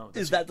that's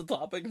Is that the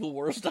topic, the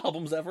worst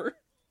albums ever?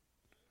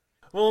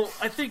 Well,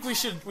 I think we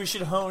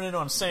should hone in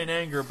on Saint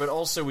Anger, but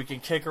also we can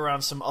kick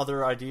around some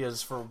other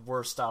ideas for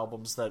worst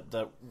albums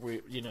that we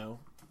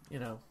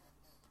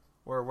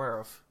we're aware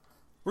of.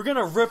 We're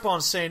gonna rip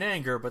on Saint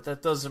Anger, but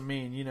that doesn't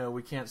mean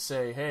we can't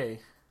say,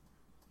 hey,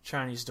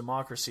 Chinese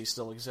Democracy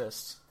still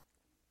exists.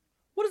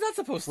 What is that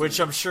supposed to Which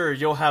mean? I'm sure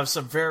you'll have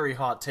some very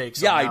hot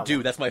takes Yeah, on I that do.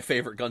 one. That's my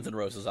favorite Guns N'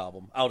 Roses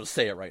album. I'll just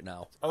say it right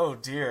now. Oh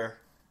dear.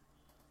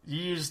 You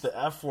used the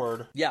F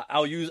word. Yeah,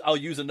 I'll use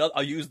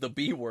the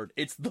B word.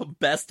 It's the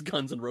best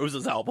Guns N'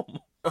 Roses album.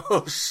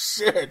 Oh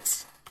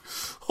shit.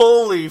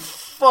 Holy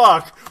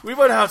fuck. We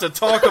might have to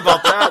talk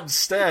about that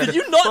instead. Did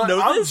you not But know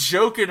I'm this?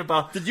 joking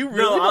about... Did you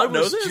really not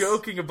know this?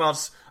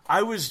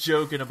 I was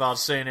joking about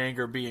Saint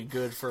Anger being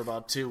good for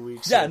about 2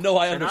 weeks. Yeah, no,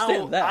 I And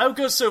understand that. I'll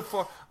go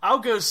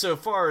so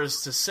far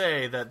as to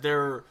say that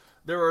there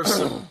are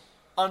some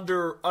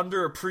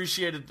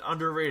underappreciated,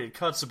 underrated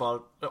cuts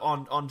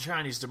on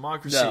Chinese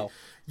Democracy. No.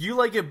 You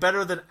like it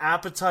better than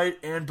Appetite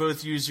and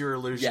Both Use Your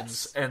Illusions,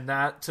 Yes. and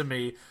that to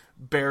me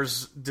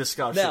bears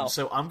discussion. Now-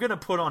 So I'm gonna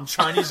put on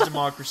Chinese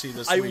Democracy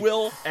this I week.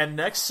 will- And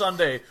next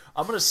Sunday,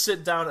 I'm gonna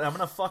sit down and I'm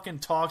gonna fucking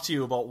talk to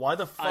you about why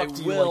the fuck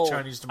do you like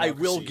Chinese Democracy.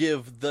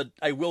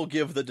 I will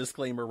give the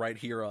disclaimer right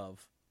here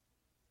of,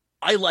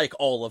 I like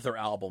all of their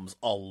albums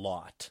a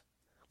lot.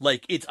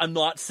 Like, I'm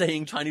not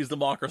saying Chinese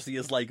Democracy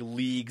is like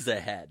leagues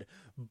ahead,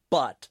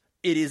 but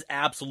it is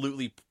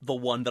absolutely the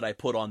one that I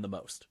put on the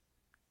most.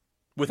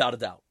 Without a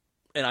doubt.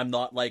 And I'm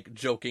not like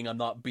joking, I'm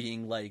not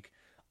playing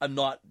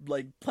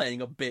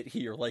a bit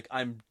here, like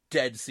I'm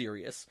dead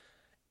serious.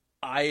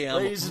 I am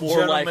Ladies and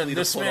more likely gentlemen, to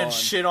this put man on...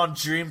 shit on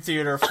Dream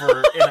Theater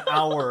for an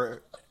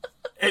hour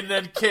and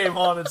then came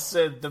on and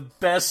said the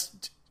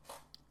best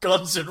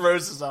Guns N'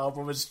 Roses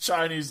album is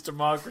Chinese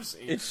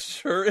Democracy. It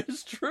sure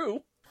is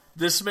true.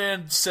 This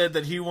man said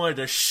that he wanted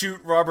to shoot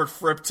Robert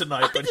Fripp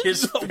tonight, but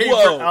his Whoa.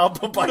 favorite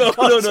album by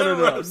Guns N'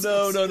 Roses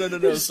No,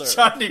 is sir.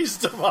 Chinese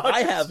Democracy.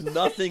 I have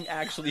nothing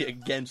actually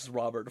against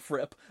Robert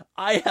Fripp.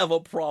 I have a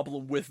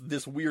problem with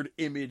this weird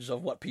image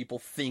of what people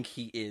think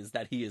he is,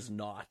 that he is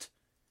not.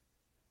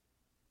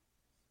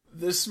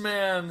 This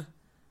man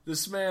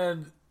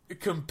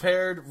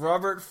compared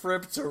Robert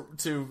Fripp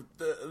to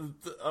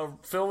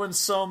Phil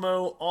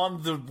Anselmo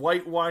on the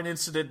White Wine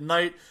Incident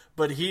night,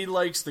 but he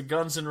likes the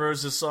Guns N'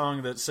 Roses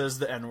song that says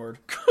the N-word.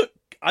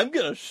 I'm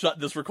gonna shut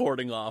this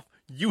recording off.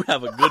 You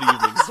have a good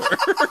evening, sir.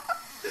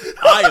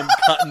 I am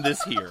cutting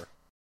this here.